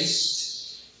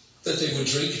taste, that they would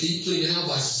drink deeply now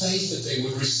by faith, that they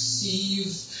would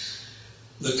receive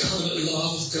the covenant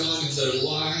love of God in their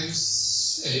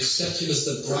lives and accept him as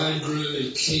the bridegroom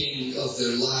and king of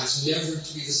their lives, never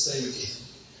to be the same again.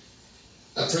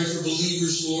 I pray for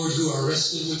believers, Lord, who are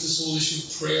wrestling with this whole issue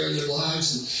of prayer in their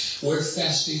lives and where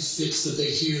fasting fits, that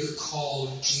they hear the call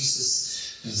of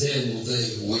Jesus, then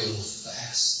they will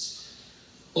fast.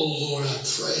 Oh, Lord, I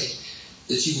pray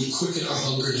that you would quicken our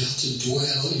hunger now to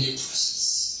dwell in your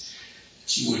presence,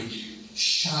 that you would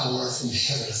shower from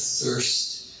heaven a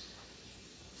thirst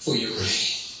for your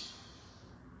rain.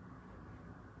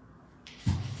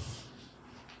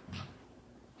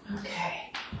 Okay.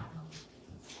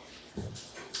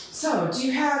 So, do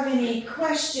you have any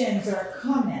questions or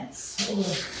comments or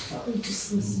what we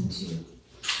just listened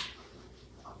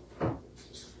to?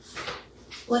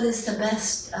 What is the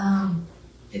best,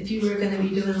 if you were going to be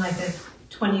doing like a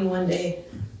 21-day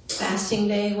fasting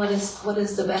day, what is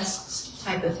the best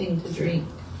type of thing to drink?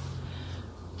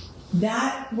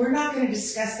 That, we're not going to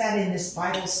discuss that in this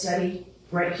Bible study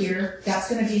right here. That's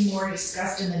going to be more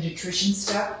discussed in the nutrition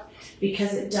stuff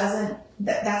because it doesn't,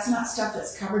 that's not stuff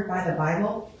that's covered by the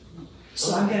Bible.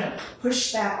 So I'm going to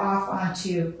push that off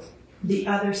onto the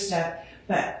other stuff.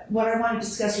 But what I want to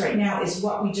discuss right now is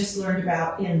what we just learned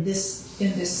about in this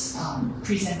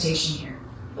presentation here,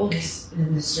 in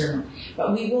this sermon.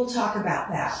 But we will talk about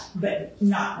that, but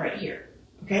not right here.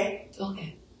 Okay?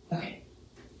 Okay. Okay.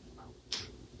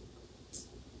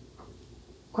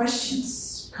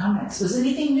 Questions, comments? Was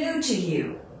anything new to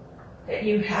you that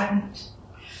you hadn't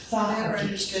thought I never of?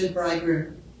 understood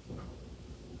bridegroom.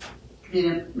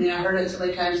 I mean, I heard it so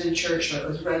many times in church, or it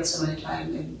was read so many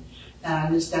times, and I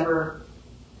just never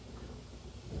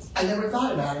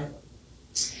thought about it.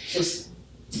 Just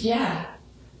Yeah.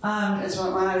 as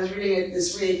when I was reading it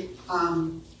this week, I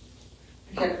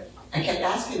kept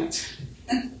asking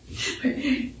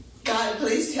it. God,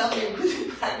 please tell me who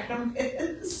the bridegroom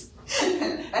is.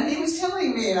 And he was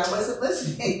telling me, and I wasn't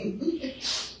listening.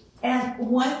 And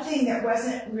one thing that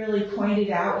wasn't really pointed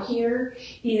out here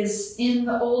is in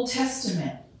the Old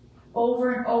Testament,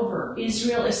 over and over,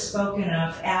 Israel is spoken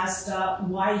of as the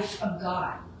wife of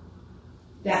God.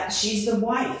 That she's the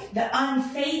wife, the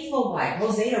unfaithful wife.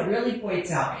 Hosea really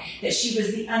points out that she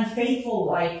was the unfaithful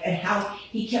wife and how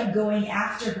he kept going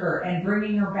after her and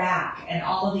bringing her back and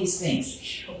all of these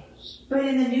things. But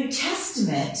in the New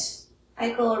Testament,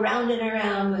 I go around and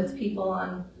around with people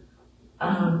on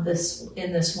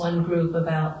this one group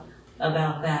about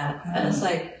that. And it's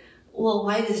like, well,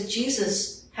 why does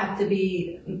Jesus have to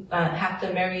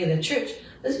marry the church?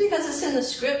 It's because it's in the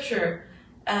scripture,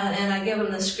 and I give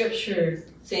them the scripture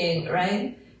thing,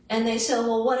 right? And they say,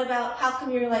 well, what about, how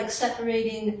come you're like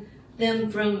separating them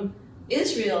from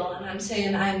Israel? And I'm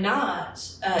saying, I'm not.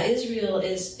 Israel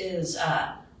is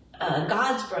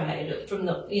God's bride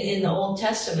in the Old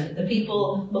Testament. The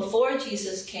people before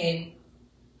Jesus came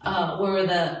were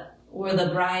the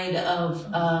bride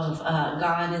of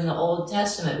God in the Old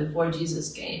Testament before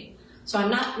Jesus came. So I'm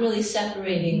not really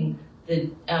separating the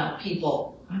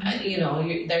people.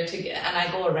 They're together, and I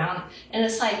go around, and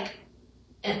it's like,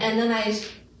 and then I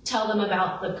tell them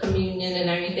about the communion and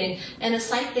everything, and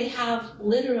it's like they have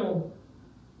literal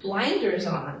blinders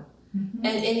on,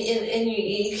 and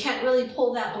you can't really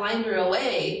pull that blinder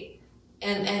away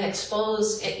and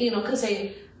expose, because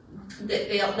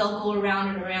they'll go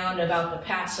around and around about the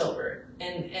Passover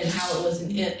and how it was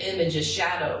an image, a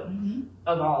shadow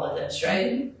of all of this,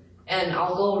 right? And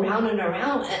I'll go around and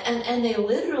around, and they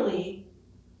literally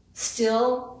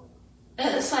still,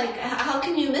 it's like, how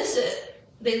can you miss it?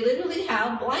 they literally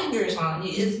have blinders on.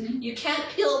 You can't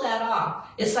peel that off.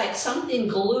 It's like something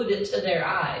glued it to their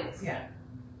eyes.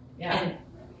 Yeah.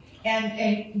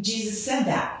 And Jesus said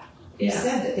that. He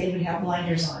said that they would have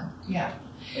blinders on. Yeah.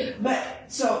 But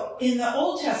so in the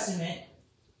Old Testament,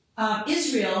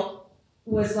 Israel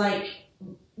was like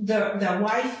the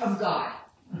wife of God.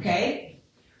 Okay?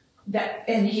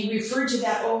 And he referred to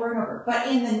that over and over. But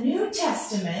in the New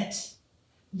Testament,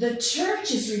 the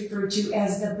church is referred to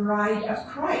as the bride of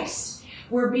Christ.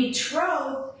 We're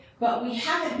betrothed, but we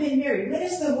haven't been married. When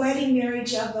is the wedding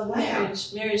marriage of the Lamb?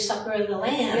 Marriage supper of the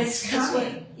Lamb. It's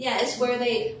coming. It's where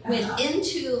they went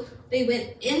into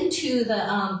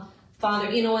the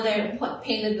Father. You know, when they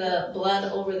painted the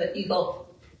blood over you go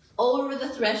over the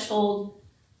threshold,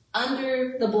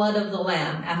 under the blood of the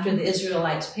Lamb, after the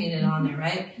Israelites painted on there,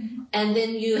 right? And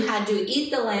then you had to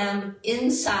eat the lamb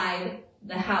inside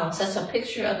the house. That's a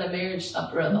picture of the marriage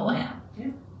supper of the Lamb.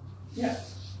 Yeah.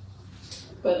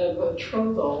 But a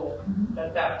betrothal,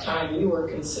 at that time, you were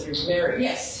considered married.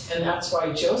 Yes. And that's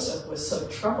why Joseph was so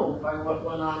troubled by what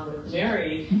went on with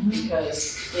Mary,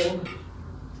 because in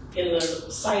the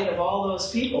sight of all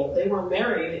those people, they were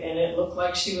married, and it looked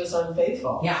like she was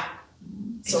unfaithful. Yeah.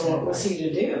 So what was he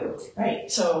to do?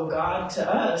 Right. So God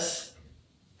to us,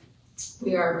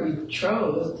 we are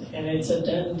betrothed, and it's a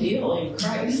done deal in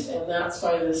Christ, and that's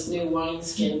why this new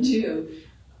wineskin too,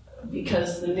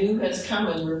 because the new has come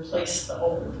and replaced the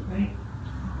old. Right.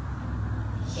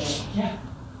 So. Yeah.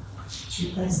 She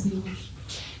replaced the old.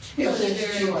 It was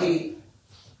very deep.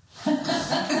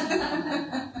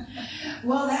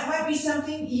 Well, that might be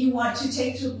something you want to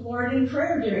take to the Lord in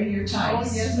prayer during your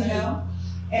times, you know,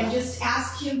 and just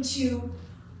ask Him to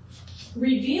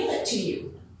reveal it to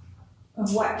you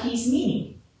of what He's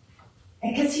meaning,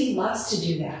 and because He loves to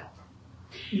do that.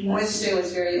 Wednesday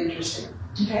was very interesting.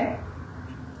 Okay.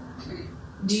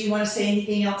 Do you want to say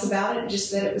anything else about it? Just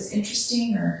that it was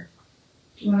interesting, or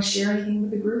do you want to share anything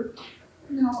with the group?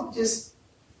 No, just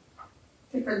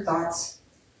different thoughts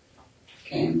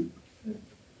came.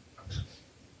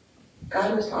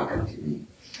 God was talking to me.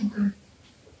 Okay.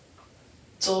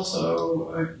 It's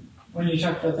also, when you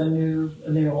talk about the new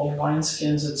and the old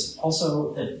wineskins, it's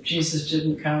also that Jesus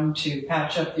didn't come to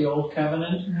patch up the old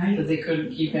covenant that they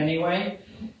couldn't keep anyway,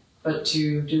 but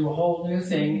to do a whole new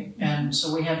thing. And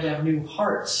so we had to have new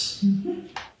hearts.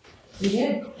 We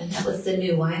did. And that was the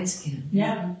new wineskin.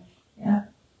 Yeah.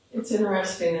 It's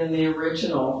interesting in the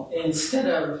original, instead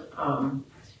of,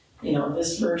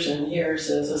 this version here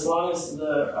says, as long as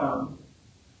the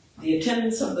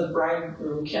attendants of the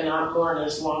bridegroom cannot mourn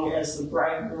as long as the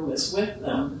bridegroom is with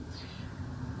them.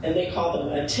 And they call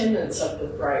them attendants of the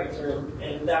bridegroom,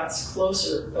 and that's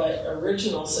closer, but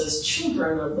original says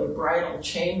children of the bridal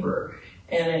chamber,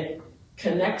 and it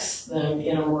connects them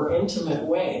in a more intimate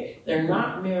way. They're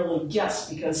not merely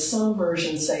guests, because some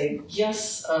versions say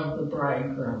guests of the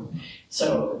bridegroom.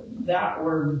 So that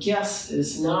word guest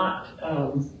is not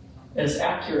as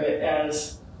accurate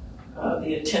as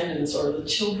the attendants or the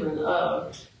children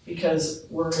of, because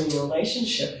we're in a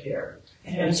relationship here.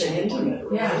 And it's an intimate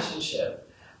relationship.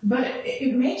 But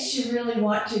it makes you really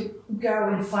want to go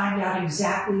and find out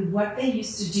exactly what they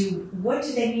used to do. What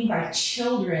do they mean by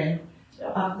children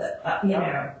of the,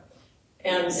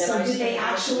 And so did they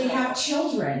actually have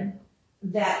children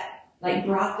that like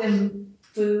brought them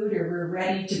food or were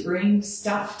ready to bring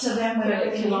stuff to them? But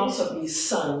it can also be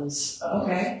sons.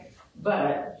 Okay.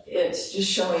 But it's just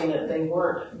showing that they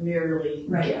weren't merely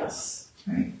guests.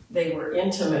 Right. They were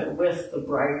intimate with the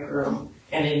bridegroom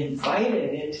and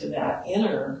invited into that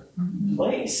inner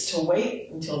place to wait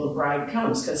until the bride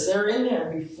comes, because they're in there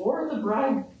before the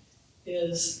bride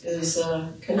is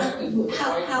connected with the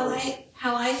bridegroom.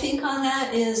 How I think on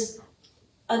that is,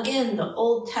 again, the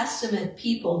Old Testament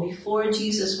people before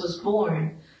Jesus was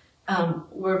born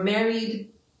were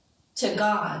married to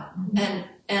God, and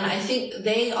I think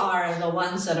they are the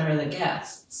ones that are the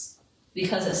guests,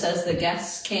 because it says the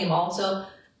guests came also.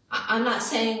 I'm not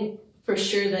saying for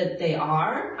sure that they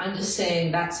are. I'm just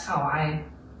saying that's how I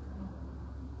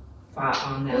thought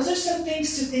on that. Those are some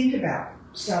things to think about.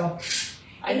 So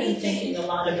I've been thinking a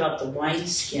lot about the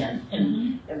wineskin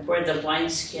and where the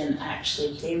wineskin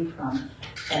actually came from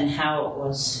and how it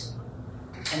was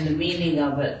and the meaning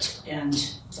of it and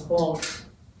the whole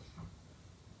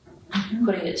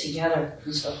putting it together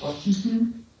and so forth.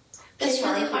 It's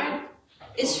really hard.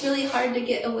 It's really hard to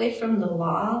get away from the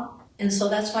law, and so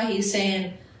that's why he's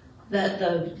saying that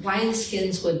the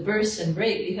wineskins would burst and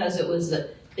break, because it was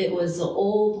the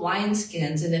old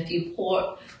wineskins, and if you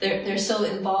pour, they're so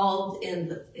involved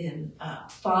in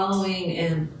following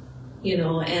and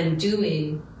and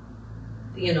doing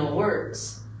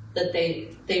works that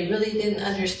they really didn't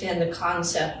understand the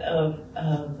concept of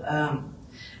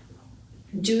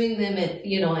doing them at,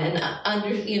 and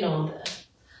under,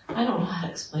 I don't know how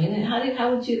to explain it.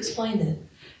 How would you explain it?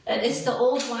 It's the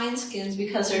old wineskins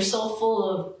because they're so full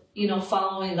of,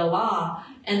 following the law,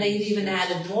 and they've even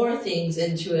added more things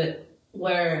into it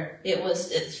where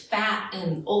it's fat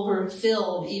and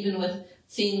overfilled even with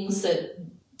things that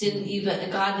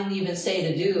God didn't even say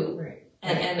to do. Right.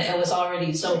 And it was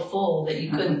already so full that you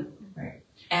couldn't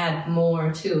add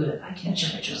more to it. I can't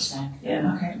remember just that.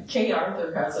 Yeah. Okay. Kay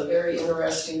Arthur has a very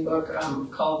interesting book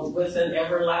called With an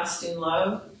Everlasting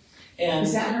Love. And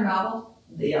Is that her novel?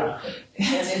 yeah.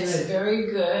 And it's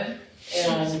very good.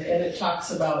 And it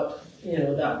talks about,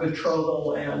 that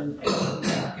betrothal and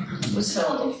What's so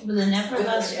called with an with an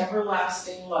everlasting.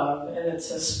 everlasting love. And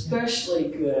it's especially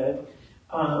good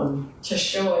to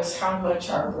show us how much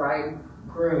our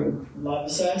bridegroom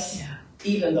loves us,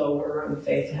 even though we're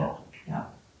unfaithful.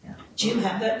 Do you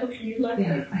have that book in your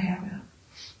library? Yeah, I have it.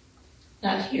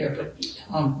 Not here, but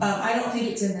I don't think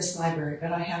it's in this library,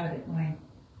 but I have it at mine.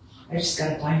 I just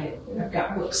gotta find it. I've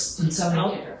got books in so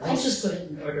many different I'll places. just put it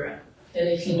in order. And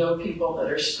if you know people that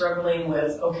are struggling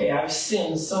with, okay, I've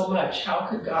sinned so much, how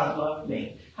could God love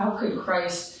me? How could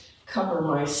Christ cover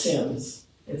my sins?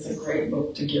 It's a great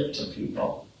book to give to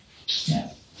people.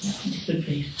 Could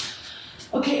be.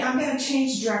 Okay, I'm gonna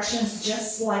change directions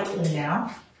just slightly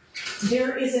now.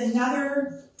 There is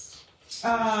another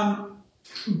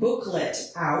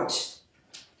booklet out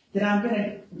that I'm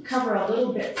gonna cover a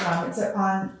little bit from. It's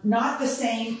on, not the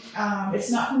same, it's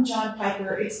not from John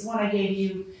Piper, it's one I gave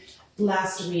you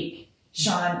last week,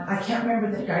 Sean. I can't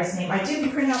remember the guy's name. I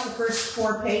didn't print out the first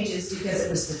 4 pages because it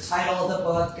was the title of the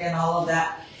book and all of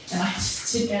that, and I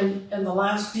just didn't. And the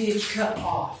last page cut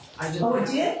off. I didn't Oh, it have-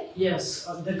 did? Yes,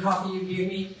 the copy you gave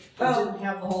me, Oh. I didn't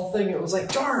have the whole thing. It was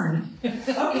like, darn.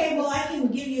 Okay, well, I can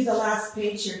give you the last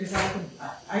page here because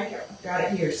I got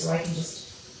it here, so I can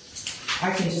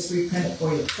just reprint it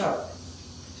for you. So,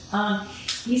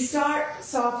 he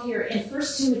starts off here in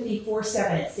 1 Timothy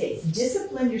 4:7. It states,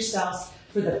 "Discipline yourselves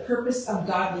for the purpose of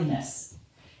godliness."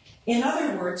 In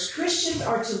other words, Christians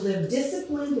are to live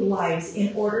disciplined lives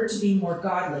in order to be more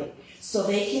godly, so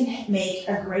they can make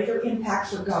a greater impact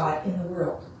for God in the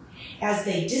world. As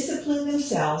they discipline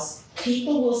themselves,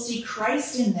 people will see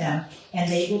Christ in them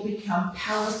and they will become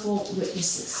powerful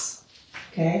witnesses.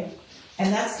 Okay?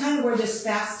 And that's kind of where this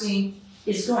fasting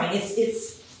is going.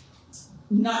 It's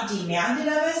not demanded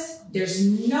of us. There's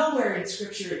nowhere in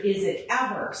Scripture is it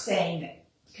ever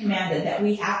commanded that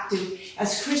we have to,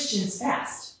 as Christians,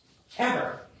 fast.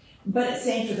 Ever. But it's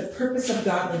saying for the purpose of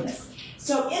godliness.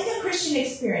 So in the Christian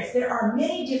experience, there are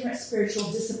many different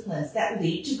spiritual disciplines that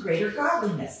lead to greater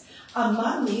godliness.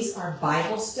 Among these are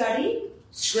Bible study,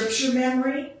 scripture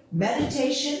memory,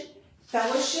 meditation,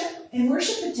 fellowship, and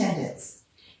worship attendance.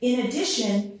 In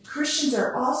addition, Christians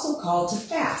are also called to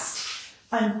fast.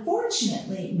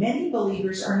 Unfortunately, many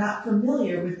believers are not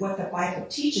familiar with what the Bible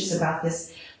teaches about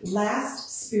this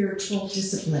last spiritual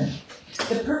discipline.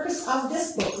 The purpose of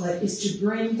this booklet is to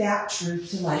bring that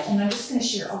truth to light. And I'm just going to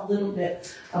share a little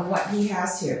bit of what he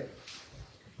has here.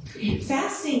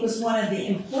 Fasting was one of the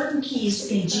important keys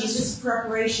in Jesus'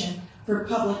 preparation for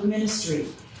public ministry.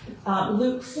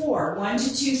 Luke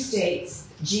 4:1-2 states,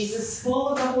 Jesus, full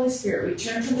of the Holy Spirit,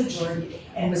 returned from the Jordan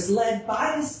and was led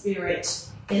by the Spirit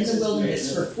in the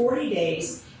wilderness for 40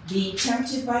 days, being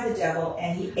tempted by the devil,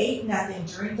 and he ate nothing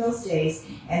during those days,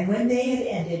 and when they had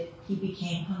ended, he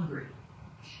became hungry.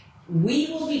 We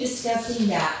will be discussing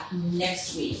that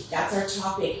next week. That's our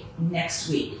topic next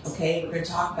week, okay? We're going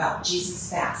to talk about Jesus'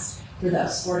 fast for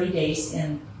those 40 days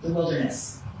in the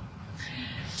wilderness.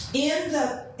 In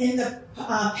the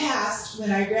past,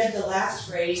 when I read the last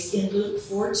phrase in Luke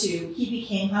 4:2, he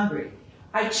became hungry.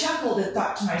 I chuckled and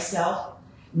thought to myself,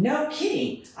 no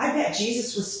kidding, I bet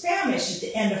Jesus was famished at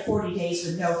the end of 40 days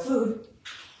with no food.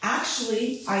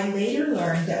 Actually, I later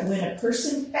learned that when a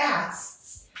person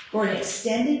fasts for an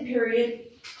extended period,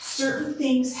 certain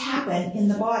things happen in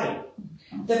the body.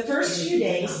 The first few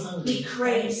days, he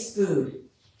craves food.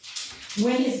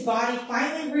 When his body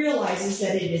finally realizes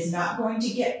that it is not going to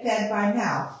get fed by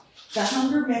mouth, the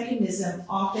hunger mechanism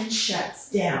often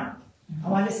shuts down. I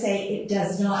want to say it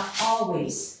does not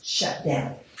always shut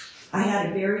down. I had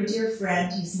a very dear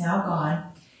friend, he's now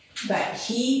gone, but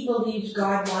he believed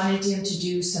God wanted him to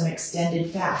do some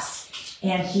extended fasts,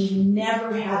 and he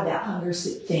never had that hunger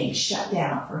thing shut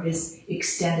down for his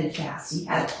extended fast. He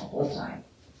had it the whole time.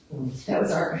 That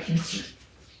was our answer.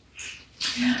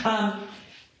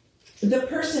 The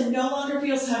person no longer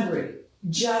feels hungry,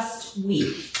 just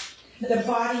weak. The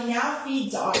body now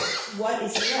feeds off what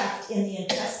is left in the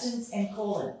intestines and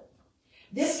colon.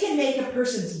 This can make a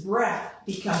person's breath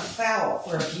become foul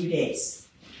for a few days.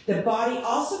 The body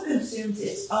also consumes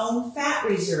its own fat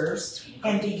reserves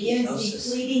and begins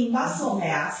depleting muscle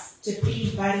mass to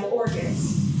feed vital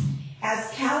organs.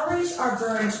 As calories are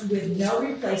burned with no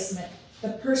replacement,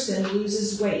 the person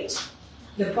loses weight.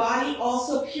 The body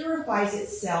also purifies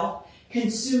itself,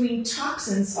 consuming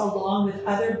toxins along with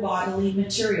other bodily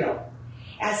material.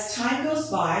 As time goes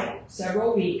by,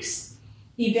 several weeks,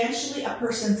 eventually a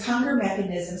person's hunger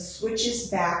mechanism switches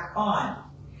back on.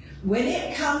 When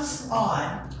it comes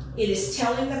on, it is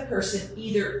telling the person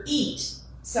either eat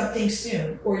something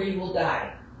soon or you will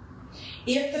die.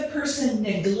 If the person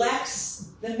neglects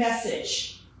the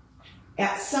message,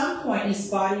 at some point his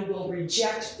body will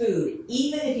reject food,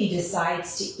 even if he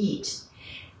decides to eat.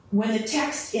 When the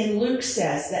text in Luke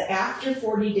says that after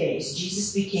 40 days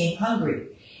Jesus became hungry,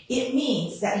 it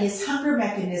means that his hunger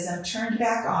mechanism turned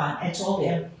back on and told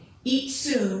him, eat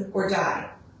soon or die.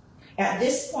 At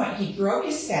this point, he broke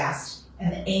his fast,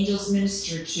 and the angels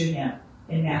ministered to him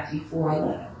in Matthew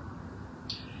 4:11.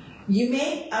 You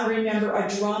may remember a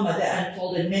drama that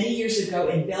unfolded many years ago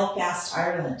in Belfast,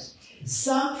 Ireland.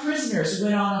 Some prisoners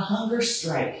went on a hunger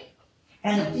strike,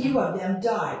 and a few of them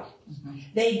died.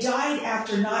 They died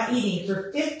after not eating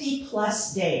for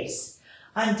 50-plus days.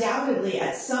 Undoubtedly,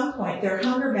 at some point, their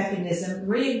hunger mechanism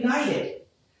reignited,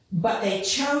 but they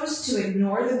chose to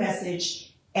ignore the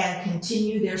message and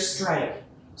continue their strike.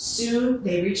 Soon,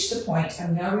 they reached the point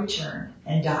of no return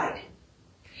and died.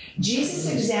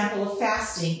 Jesus' example of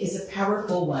fasting is a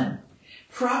powerful one.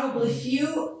 Probably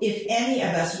few, if any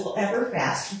of us, will ever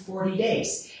fast for 40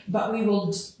 days, but we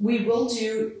will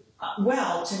do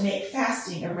well to make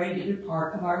fasting a regular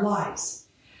part of our lives.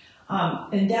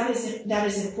 And that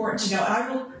is important to know. I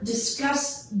will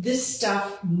discuss this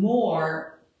stuff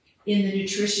more in the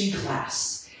nutrition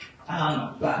class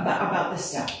about this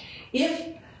stuff.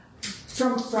 If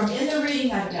from in the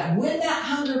reading I've done, when that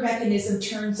hunger mechanism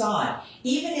turns on,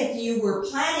 even if you were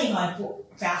planning on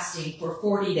fasting for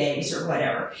 40 days or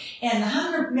whatever, and the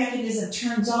hunger mechanism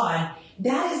turns on,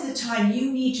 that is the time you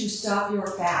need to stop your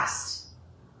fast.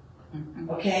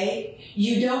 Okay?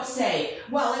 You don't say,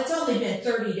 well, it's only been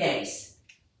 30 days.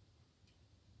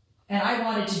 And I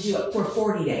wanted to do it for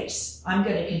 40 days. I'm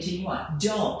going to continue on.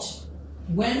 Don't.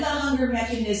 When the hunger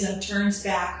mechanism turns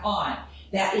back on,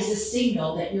 that is a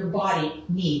signal that your body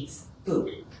needs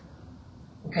food.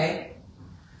 Okay?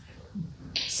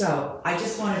 So, I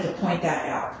just wanted to point that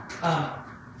out.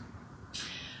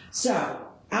 So,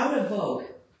 out of vogue.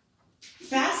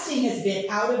 Fasting has been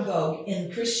out of vogue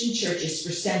in Christian churches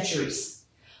for centuries.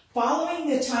 Following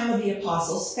the time of the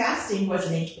apostles, fasting was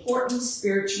an important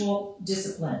spiritual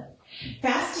discipline.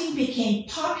 Fasting became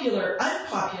unpopular,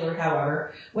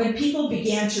 however, when people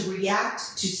began to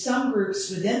react to some groups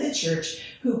within the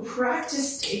church who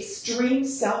practiced extreme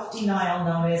self-denial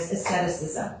known as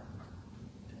asceticism.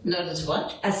 Known as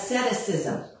what?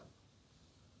 Asceticism.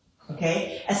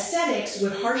 Okay? Ascetics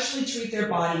would harshly treat their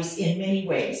bodies in many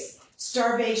ways.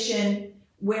 Starvation,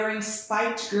 wearing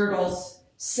spiked girdles,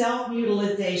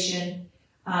 self-mutilation,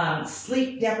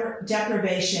 sleep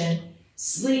deprivation,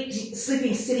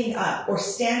 sleeping sitting up, or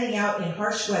standing out in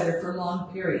harsh weather for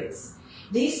long periods.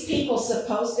 These people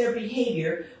supposed their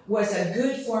behavior was a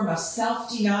good form of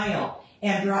self-denial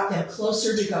and brought them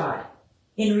closer to God.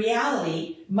 In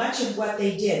reality, much of what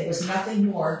they did was nothing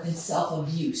more than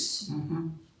self-abuse.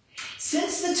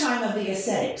 Since the time of the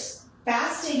ascetics,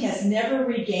 fasting has never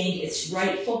regained its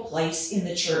rightful place in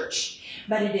the church,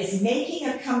 but it is making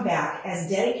a comeback as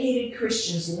dedicated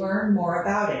Christians learn more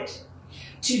about it.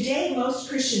 Today, most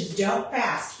Christians don't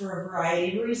fast for a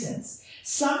variety of reasons.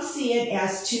 Some see it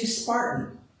as too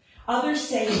Spartan. Others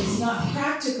say it is not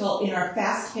practical in our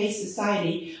fast-paced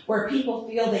society where people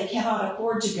feel they cannot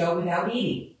afford to go without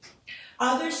eating.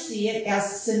 Others see it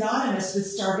as synonymous with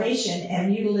starvation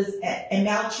and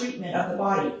maltreatment of the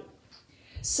body.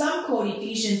 Some quote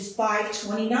Ephesians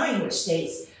 5:29, which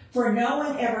states, "For no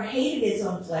one ever hated his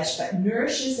own flesh, but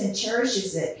nourishes and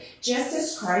cherishes it, just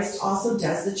as Christ also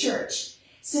does the church."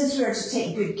 Since we are to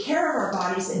take good care of our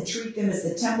bodies and treat them as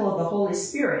the temple of the Holy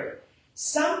Spirit,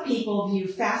 some people view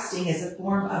fasting as a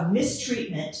form of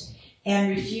mistreatment and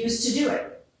refuse to do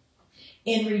it.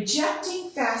 In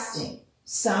rejecting fasting,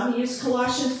 some use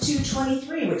Colossians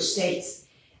 2:23, which states,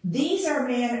 "These are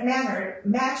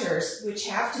matters which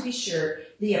have, to be sure,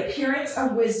 the appearance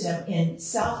of wisdom in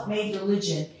self-made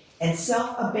religion and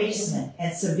self-abasement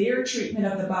and severe treatment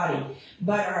of the body,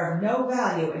 but are of no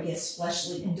value against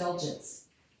fleshly indulgence."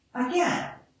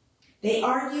 Again, they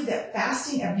argue that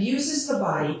fasting abuses the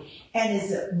body and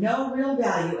is of no real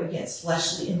value against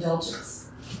fleshly indulgence.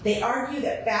 They argue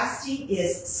that fasting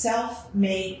is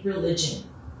self-made religion.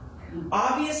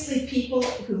 Obviously, people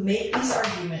who make these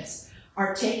arguments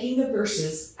are taking the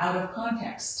verses out of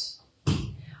context.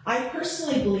 I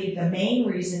personally believe the main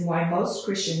reason why most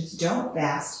Christians don't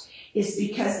fast is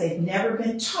because they've never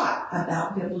been taught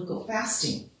about biblical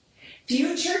fasting.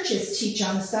 Few churches teach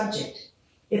on the subject.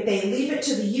 If they leave it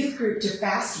to the youth group to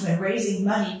fast when raising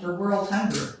money for world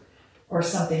hunger or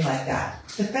something like that.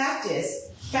 The fact is,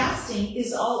 fasting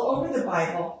is all over the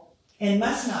Bible and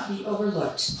must not be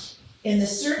overlooked. In the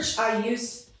search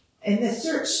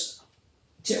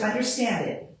to understand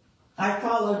it, I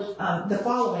followed the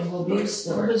following will be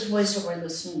restored. Whose voice are we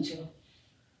listening to?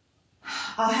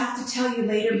 I'll have to tell you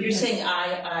later. You're saying I,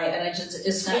 and I just,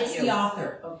 it's not It's you. the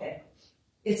author. Okay.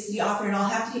 It's the author, and I'll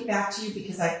have to get back to you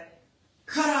because I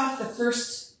cut off the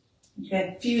first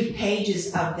few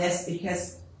pages of this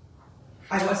because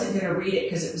I wasn't going to read it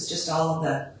because it was just all of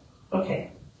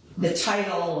the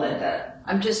title and the.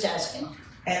 I'm just asking.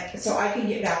 And so I can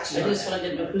get back to you. I just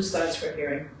wanted to know whose thoughts we're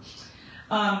hearing.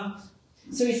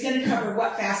 So he's going to cover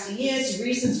what fasting is,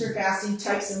 reasons for fasting,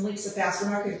 types and lengths of fast. We're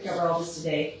not going to cover all this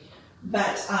today,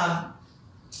 but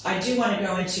I do want to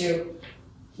go into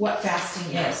what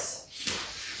fasting is.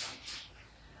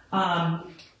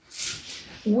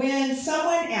 When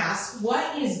someone asks,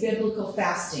 what is biblical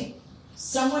fasting?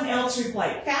 Someone else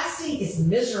replied, fasting is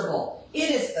miserable.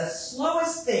 It is the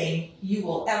slowest thing you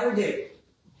will ever do.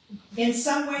 In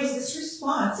some ways, this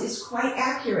response is quite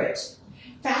accurate.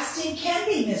 Fasting can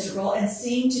be miserable and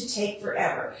seem to take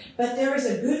forever, but there is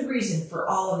a good reason for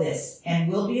all of this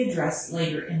and will be addressed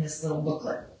later in this little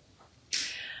booklet.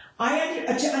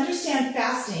 To understand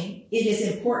fasting, it is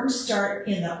important to start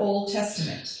in the Old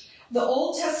Testament. The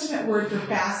Old Testament word for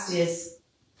fast is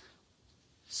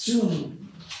tsum,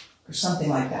 or something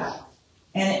like that,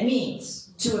 and it means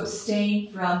to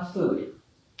abstain from food.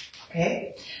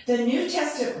 Okay? The New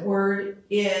Testament word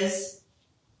is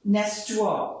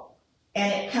nestuo,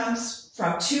 and it comes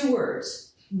from two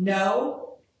words,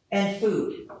 no and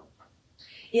food.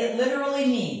 It literally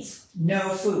means no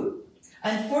food.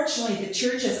 Unfortunately, the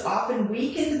church has often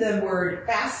weakened the word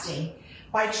fasting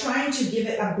by trying to give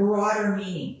it a broader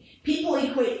meaning. People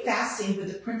equate fasting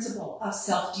with the principle of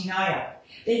self-denial.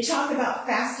 They talk about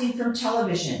fasting from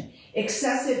television,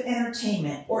 excessive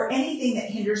entertainment, or anything that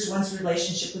hinders one's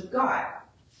relationship with God.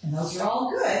 And those are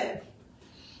all good.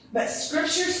 But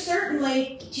Scripture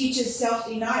certainly teaches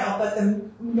self-denial, but the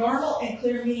normal and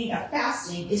clear meaning of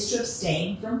fasting is to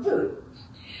abstain from food.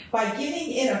 By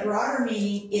giving it a broader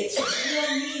meaning, its real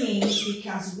meaning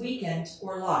becomes weakened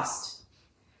or lost.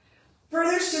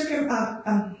 Further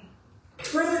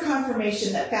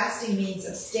confirmation that fasting means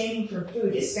abstaining from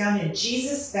food is found in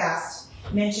Jesus' fast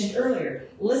mentioned earlier.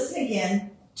 Listen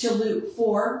again to Luke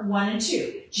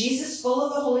 4:1-2. Jesus, full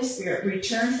of the Holy Spirit,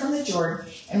 returned from the Jordan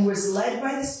and was led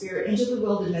by the Spirit into the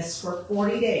wilderness for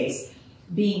 40 days,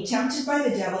 being tempted by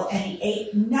the devil, and he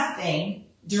ate nothing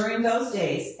during those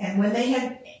days, and when they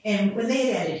had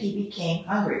ended, he became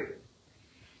hungry.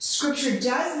 Scripture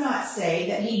does not say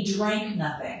that he drank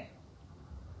nothing.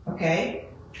 Okay?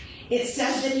 It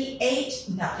says that he ate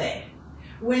nothing.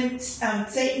 When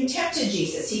Satan tempted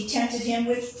Jesus, he tempted him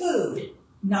with food,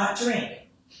 not drink.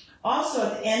 Also,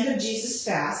 at the end of Jesus'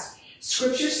 fast,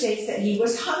 Scripture states that he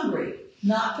was hungry,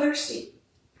 not thirsty.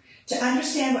 To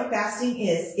understand what fasting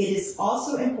is, it is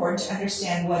also important to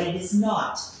understand what it is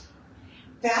not.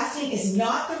 Fasting is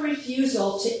not the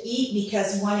refusal to eat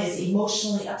because one is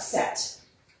emotionally upset.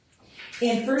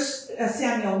 In 1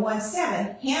 Samuel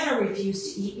 1:7, Hannah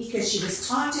refused to eat because she was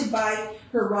taunted by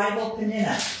her rival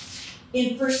Peninnah.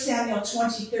 In 1 Samuel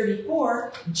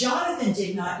 20:34, Jonathan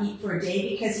did not eat for a day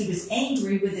because he was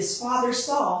angry with his father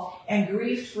Saul and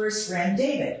grieved for his friend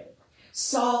David.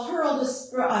 Saul hurled a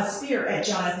spear at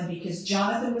Jonathan because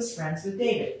Jonathan was friends with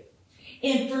David.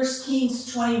 In 1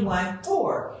 Kings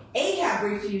 21:4, Ahab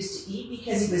refused to eat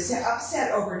because he was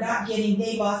upset over not getting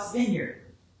Naboth's vineyard.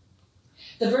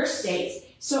 The verse states,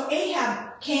 so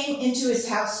Ahab came into his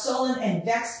house sullen and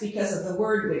vexed because of the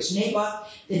word which Naboth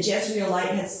the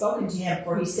Jezreelite had spoken to him,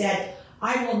 for he said,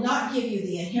 I will not give you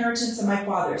the inheritance of my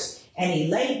fathers. And he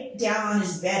lay down on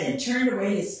his bed and turned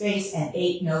away his face and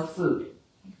ate no food.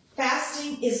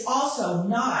 Fasting is also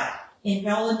not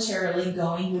involuntarily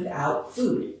going without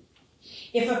food.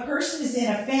 If a person is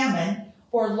in a famine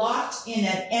or locked in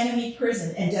an enemy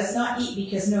prison and does not eat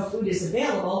because no food is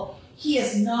available, he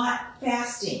is not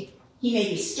fasting. He may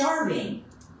be starving,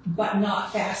 but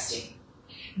not fasting.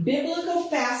 Biblical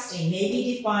fasting may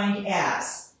be defined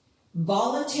as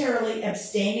voluntarily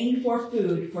abstaining for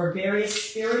food for various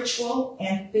spiritual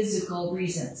and physical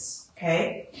reasons.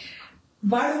 Okay?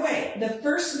 By the way, the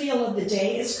first meal of the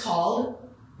day is called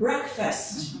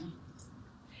breakfast.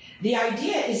 The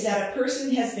idea is that a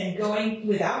person has been going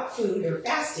without food or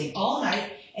fasting all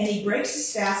night, and he breaks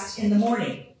his fast in the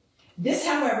morning. This,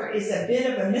 however, is a bit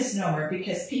of a misnomer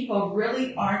because people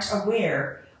really aren't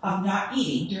aware of not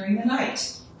eating during the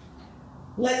night.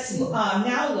 Let's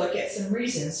now look at some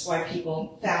reasons why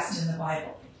people fast in the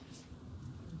Bible.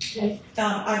 And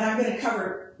I'm going to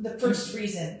cover the first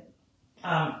reason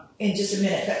in just a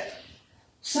minute, but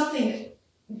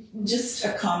just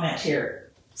a comment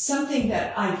here. Something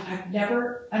that I've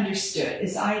never understood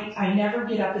is I never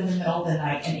get up in the middle of the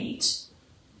night and eat.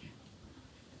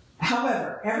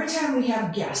 However, every time we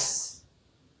have guests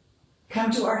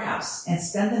come to our house and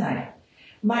spend the night,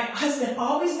 my husband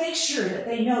always makes sure that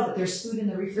they know that there's food in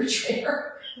the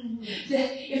refrigerator. That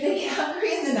if they get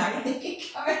hungry in the night, they can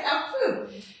come and have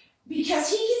food. Because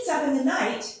he gets up in the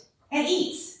night and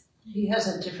eats. He has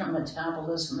a different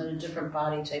metabolism and a different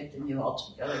body type than you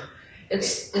altogether. Yeah,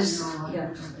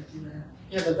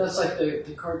 but that's like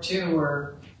the cartoon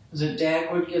where, is it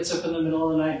Dagwood gets up in the middle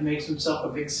of the night and makes himself a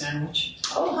big sandwich?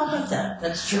 Oh, how about that?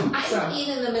 That's true. I don't eat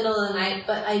in the middle of the night,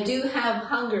 but I do have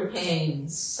hunger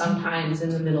pains sometimes in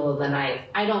the middle of the night.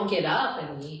 I don't get up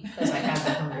and eat because I have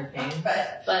the hunger pain.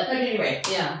 But anyway,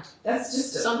 yeah, that's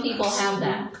just some people have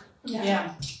that.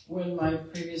 Yeah. When my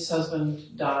previous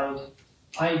husband died,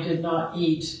 I did not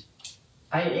eat.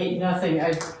 I ate nothing.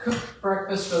 I cooked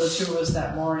breakfast for the two of us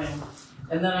that morning,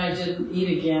 and then I didn't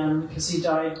eat again because he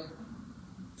died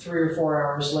 3 or 4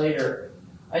 hours later.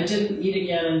 I didn't eat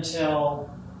again until,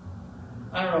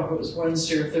 I don't know if it was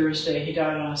Wednesday or Thursday. He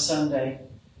died on a Sunday.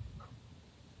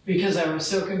 Because I was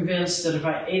so convinced that if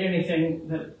I ate anything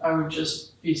that I would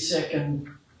just be sick, and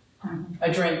I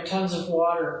drank tons of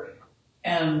water.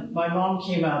 And my mom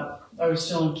came up, I was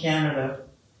still in Canada,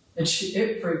 and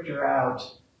it freaked her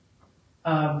out.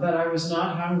 But I was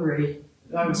not hungry.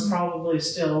 I was probably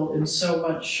still in so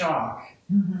much shock.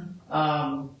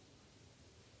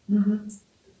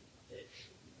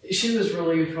 She was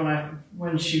relieved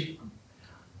when she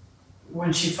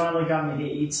finally got me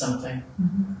to eat something.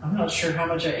 I'm not sure how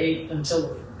much I ate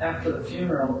until after the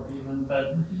funeral even,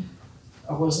 but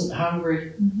I wasn't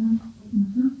hungry.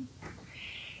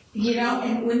 You know,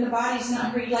 and when the body's not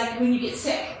hungry, like when you get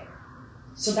sick.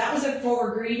 So that was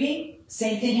for grieving.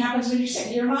 Same thing happens when you're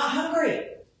sick. You're not hungry. I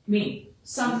mean,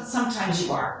 sometimes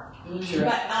you are.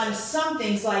 But on some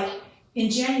things, like in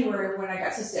January when I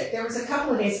got so sick, there was a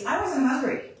couple of days I wasn't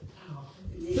hungry.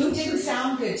 Food didn't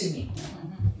sound good to me.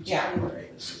 Yeah.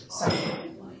 So,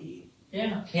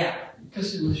 Yeah,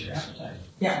 because you lose your appetite.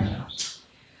 Yeah.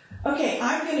 Okay,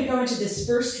 I'm going to go into this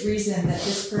first reason that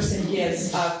this person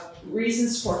gives of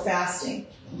reasons for fasting.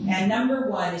 And number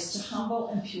 1 is to humble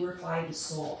and purify the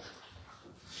soul.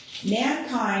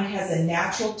 Mankind has a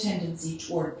natural tendency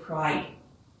toward pride.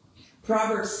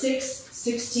 Proverbs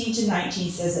 6:16-19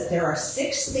 says that there are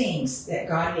 6 things that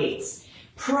God hates.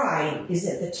 Pride is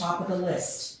at the top of the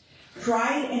list.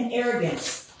 Pride and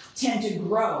arrogance tend to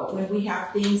grow when we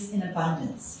have things in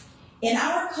abundance. In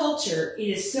our culture, it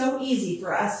is so easy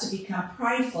for us to become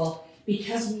prideful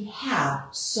because we have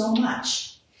so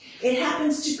much. It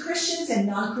happens to Christians and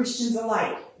non-Christians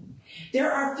alike.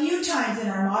 There are few times in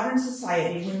our modern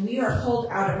society when we are pulled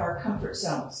out of our comfort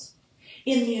zones.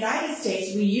 In the United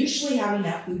States, we usually have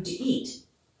enough food to eat,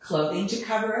 clothing to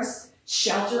cover us,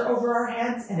 shelter over our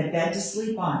heads, and a bed to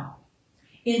sleep on.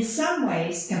 In some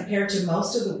ways, compared to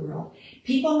most of the world,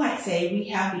 people might say we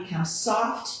have become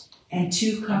soft and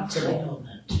too comfortable.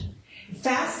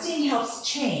 Fasting helps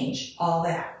change all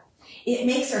that. It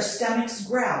makes our stomachs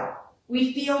growl.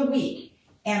 We feel weak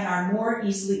and are more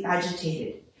easily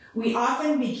agitated. We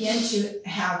often begin to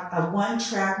have a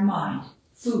one-track mind,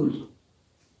 food.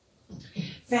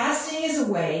 Fasting is a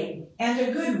way, and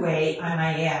a good way, I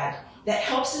might add, that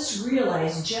helps us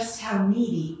realize just how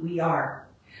needy we are.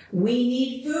 We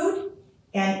need food,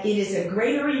 and it is a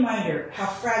greater reminder how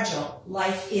fragile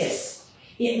life is.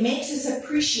 It makes us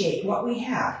appreciate what we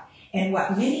have and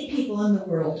what many people in the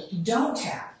world don't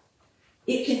have.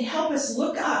 It can help us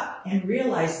look up and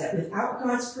realize that without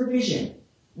God's provision,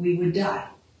 we would die.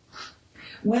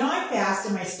 When I fast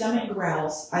and my stomach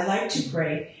growls, I like to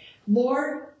pray,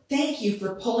 Lord, thank you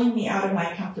for pulling me out of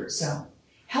my comfort zone.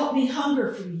 Help me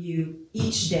hunger for you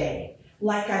each day,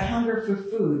 like I hunger for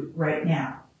food right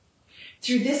now.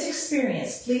 Through this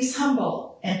experience, please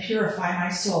humble and purify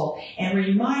my soul and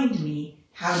remind me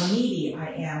how needy I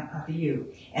am of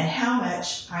you and how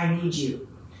much I need you.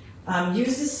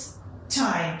 Use this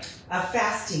time of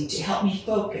fasting to help me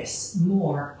focus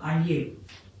more on you.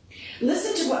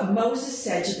 Listen to what Moses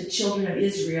said to the children of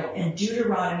Israel in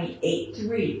Deuteronomy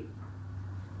 8:3.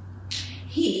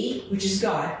 He, which is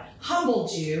God,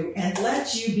 humbled you and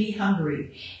let you be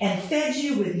hungry, and fed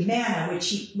you with manna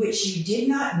which you did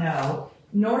not know,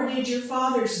 nor did your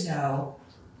fathers know.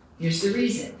 Here's the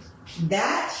reason.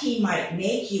 That he might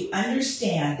make you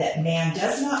understand that man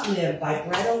does not live by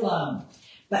bread alone,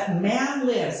 but man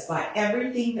lives by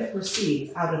everything that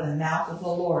proceeds out of the mouth of the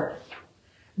Lord.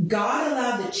 God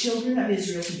allowed the children of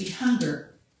Israel to be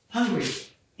hungry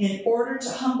in order to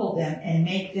humble them and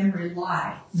make them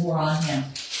rely more on him.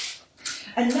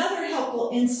 Another helpful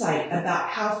insight about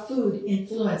how food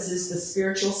influences the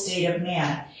spiritual state of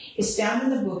man is found in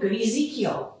the book of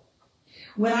Ezekiel.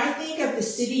 When we think of the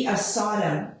city of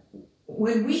Sodom,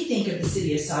 we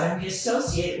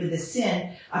associate it with the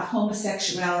sin of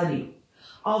homosexuality.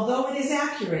 Although it is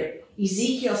accurate,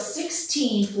 Ezekiel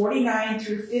 16:49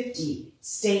 through 50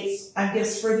 states and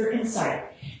gives further insight.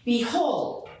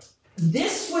 Behold,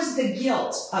 this was the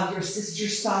guilt of your sister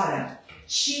Sodom.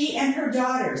 She and her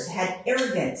daughters had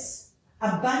arrogance,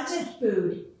 abundant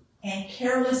food, and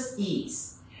careless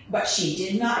ease, but she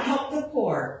did not help the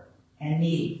poor and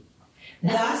needy.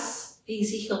 Thus,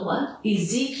 Ezekiel what?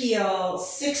 Ezekiel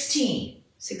 16,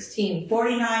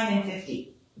 49 and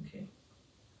 50. Okay.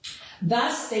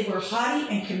 Thus they were haughty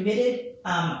and committed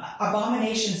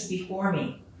abominations before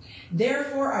me.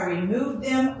 Therefore I removed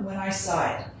them when I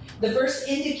saw it. The verse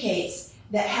indicates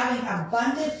that having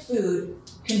abundant food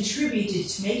contributed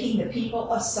to making the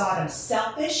people of Sodom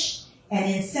selfish and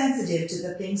insensitive to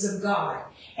the things of God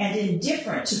and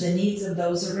indifferent to the needs of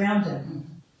those around them.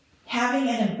 Having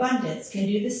an abundance can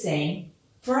do the same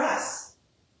for us.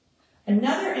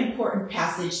 Another important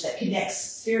passage that connects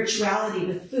spirituality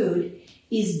with food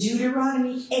is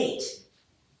Deuteronomy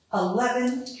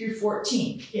 8:11 through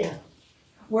 14. Yeah.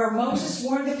 Where Moses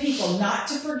warned the people not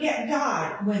to forget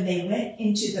God when they went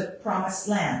into the promised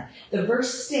land. The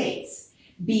verse states,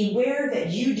 beware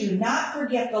that you do not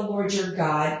forget the Lord your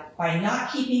God by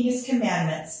not keeping his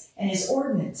commandments and his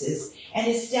ordinances and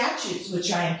his statutes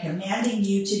which I am commanding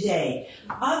you today.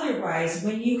 Otherwise,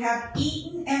 when you have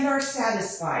eaten and are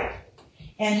satisfied,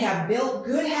 and have built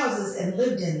good houses and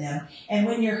lived in them, and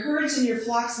when your herds and your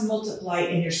flocks multiply,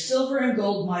 and your silver and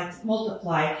gold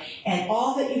multiply, and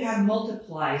all that you have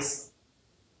multiplies,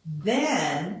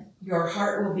 then your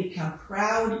heart will become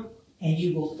proud, and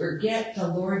you will forget the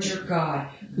Lord your God,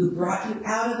 who brought you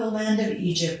out of the land of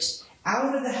Egypt,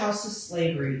 out of the house of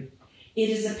slavery. It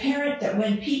is apparent that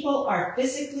when people are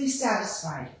physically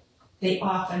satisfied, they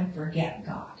often forget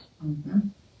God. Mm-hmm.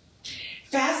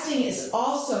 Fasting is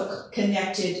also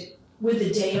connected with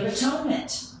the Day of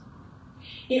Atonement.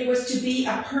 It was to be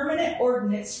a permanent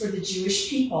ordinance for the Jewish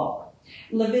people.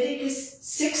 Leviticus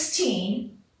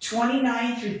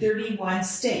 16:29 through 31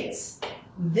 states,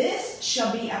 this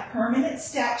shall be a permanent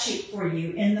statute for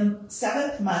you in the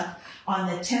 7th month on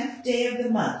the 10th day of the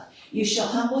month. You shall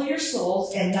humble your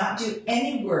souls and not do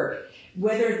any work,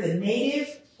 whether the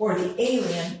native or the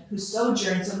alien who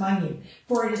sojourns among you.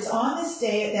 For it is on this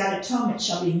day that atonement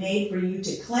shall be made for you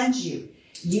to cleanse you.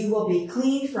 You will be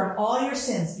clean from all your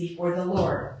sins before the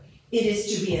Lord. It is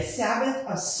to be a Sabbath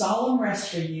of solemn rest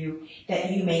for you, that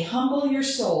you may humble your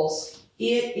souls.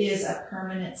 It is a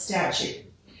permanent statute.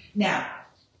 Now,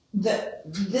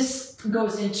 this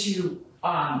goes into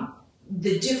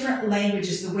the different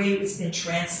languages, the way it's been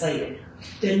translated.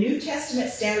 The New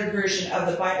Testament Standard Version of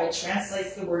the Bible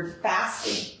translates the word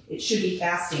fasting. It should be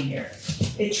fasting here.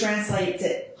 It translates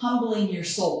it humbling your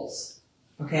souls.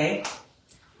 Okay?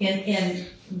 In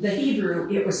the Hebrew,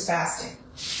 it was fasting.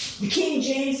 The King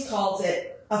James calls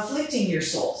it afflicting your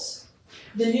souls.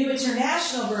 The New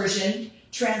International Version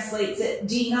translates it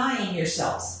denying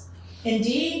yourselves.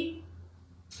 Indeed,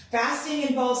 fasting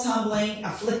involves humbling,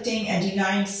 afflicting, and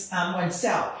denying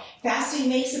oneself. Fasting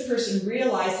makes a person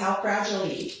realize how fragile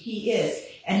he is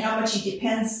and how much he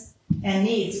depends and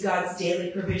needs God's daily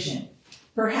provision.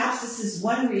 Perhaps this is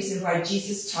one reason why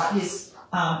Jesus taught his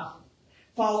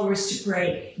followers to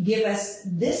pray, give us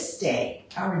this day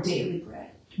our daily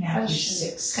bread. Matthew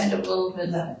 6. Kind of a little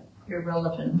bit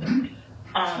irrelevant,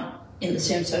 but in the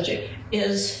same subject.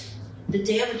 Is the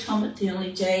Day of Atonement the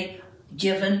only day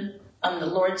given on the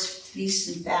Lord's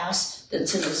feast and fast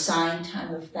that's an assigned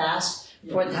time of fast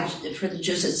for the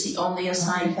Jews? It's the only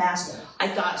assigned fast. I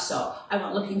thought so. I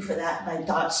went looking for that, and I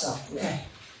thought so.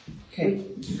 Okay.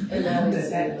 And that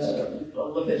is in the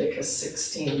Leviticus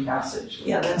 16 passage.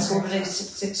 Yeah, that's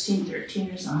Leviticus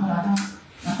 16:13 or something.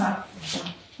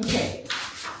 Okay.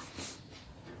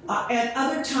 And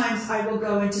other times I will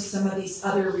go into some of these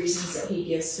other reasons that he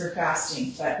gives for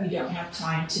fasting, but we don't have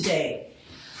time today.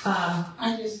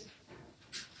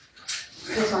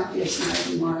 This might be a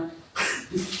snide remark,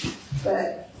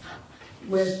 but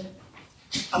with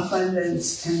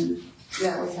abundance, and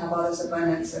yeah, we have all this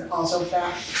abundance, and also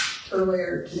back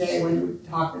earlier today when we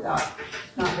talked about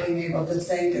not being able to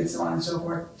think and so on and so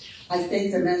forth, I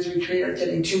think the men's retreat are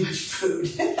getting too much food.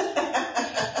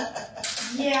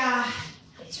 Yeah.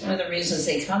 It's one of the reasons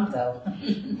they come, though.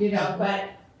 You know,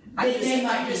 but they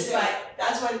might be, but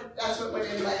that's what went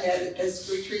into my head, because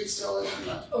retreat still is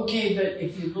enough. Okay, but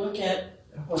if you look at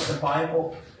what the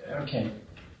Bible, okay,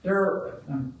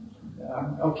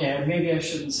 okay, maybe I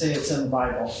shouldn't say it's in the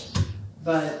Bible,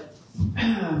 but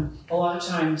a lot of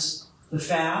times a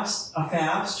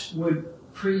fast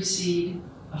would precede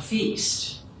a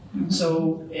feast. Mm-hmm.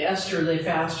 So Esther, they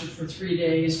fasted for 3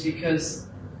 days because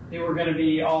they were going to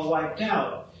be all wiped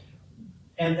out.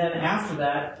 And then after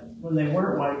that, when they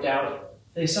weren't wiped out,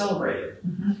 they celebrated.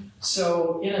 Mm-hmm.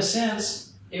 So in a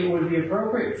sense, it would be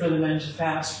appropriate for the men to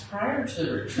fast prior to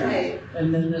the retreat, Right.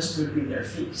 and then this would be their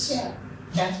feast. Yeah,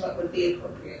 that's what would be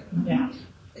appropriate. Yeah.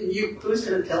 And who's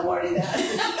going to tell Marty that?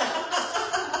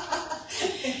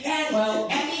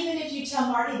 and even if you tell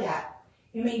Marty that,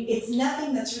 I mean, it's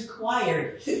nothing that's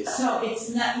required. So it's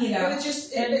not, you know. It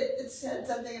just, it said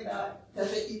something about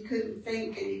that you couldn't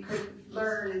think and you couldn't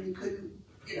learn and you couldn't,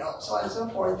 you know, so on and so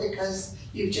forth, because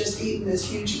you've just eaten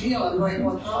this huge meal. I'm going,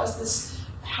 well, how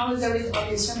is everything, all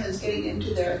these sermons getting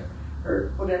into their,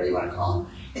 or whatever you want to call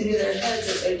them, into their heads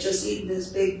that they're just eating this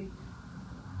big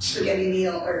spaghetti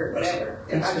meal or whatever.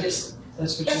 And that's just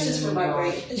for my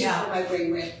brain. It's just for my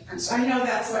brain, right? I'm sorry. I know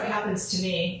that's what happens to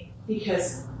me,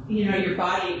 because, you know, your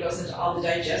body goes into all the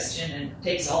digestion and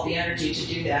takes all the energy to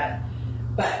do that.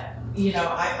 But, you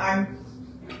know,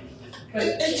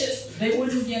 They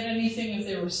wouldn't get anything if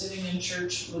they were sitting in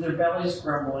church with their bellies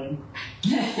grumbling.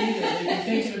 Either. They'd be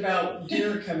thinking about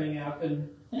dinner coming up and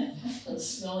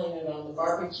smelling it on the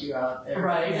barbecue out there.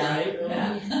 Right.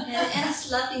 And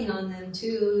it's loving on them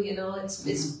too, you know, it's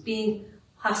being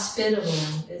hospitable.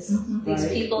 These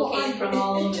Right. people came from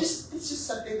all over. It's just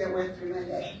something that went through my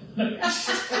head.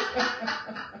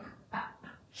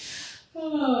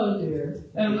 Oh dear.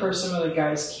 And of course some of the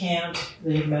guys can't,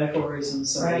 they have medical reasons,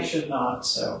 so Right. they should not,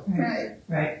 so.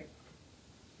 Right.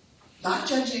 Not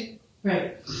judging.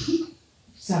 Right.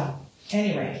 So,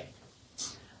 anyway,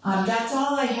 that's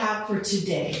all I have for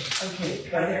today. Okay.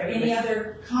 Are there any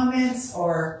other comments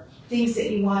or things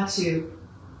that you want to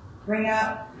bring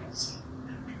up?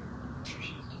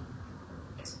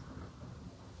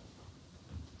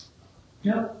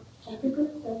 Nope. Happy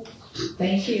birthday.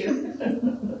 Thank you.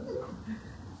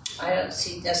 I don't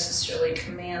see necessarily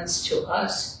commands to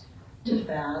us to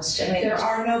fast. I mean, There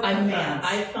are no commands.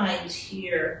 I find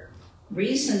here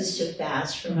reasons to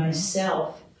fast for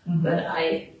myself, Mhm. but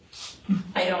I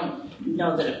don't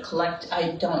know that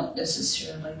I don't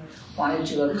necessarily want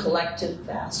to do a collective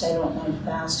fast. I don't mind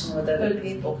fasting with other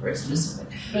people for a specific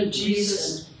But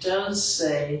Jesus does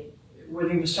say, when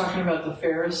he was talking about the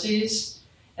Pharisees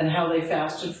and how they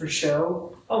fasted for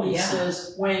show, he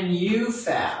says, when you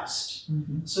fast.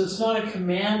 Mhm. So it's not a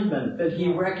commandment, but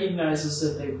he recognizes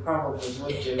that they probably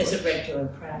would do It's it. a regular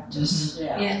practice.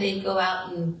 Yeah. Yeah, they go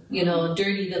out and, you know,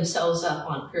 dirty themselves up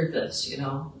on purpose, you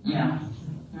know. Yeah.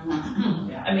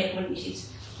 Yeah. I mean, when he's,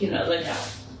 you know, like,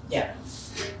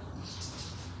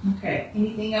 Okay,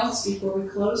 anything else before we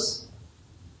close?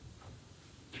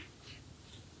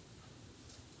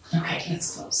 Okay,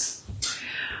 let's close.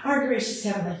 Our gracious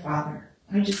Heavenly Father,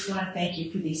 I just want to thank you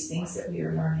for these things that we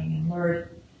are learning. And Lord,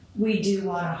 we do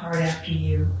want a heart after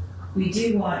you. We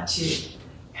do want to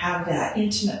have that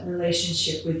intimate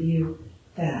relationship with you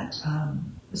that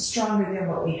is stronger than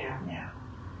what we have now.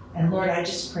 And Lord, I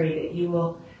just pray that you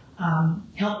will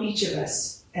help each of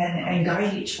us and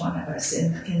guide each one of us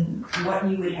in what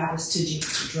you would have us to do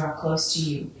to draw close to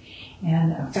you.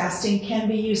 And fasting can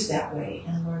be used that way.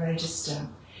 And Lord, I just,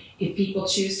 if people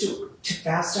choose to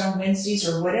fast on Wednesdays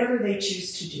or whatever they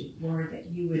choose to do, Lord, that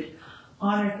you would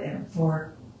honor them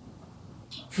for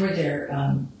their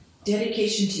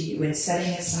dedication to you and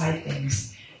setting aside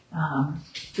things,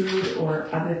 food or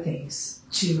other things,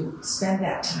 to spend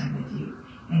that time with you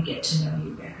and get to know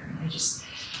you better. And I just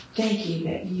thank you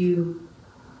that you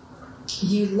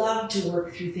love to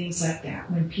work through things like that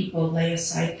when people lay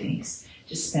aside things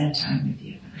to spend time with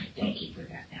you. And I thank you for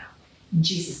that now. In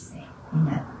Jesus' name,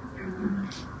 amen.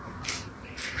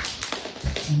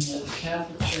 And the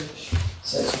Catholic Church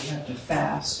says you have to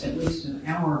fast at least an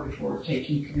hour before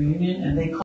taking communion, and they call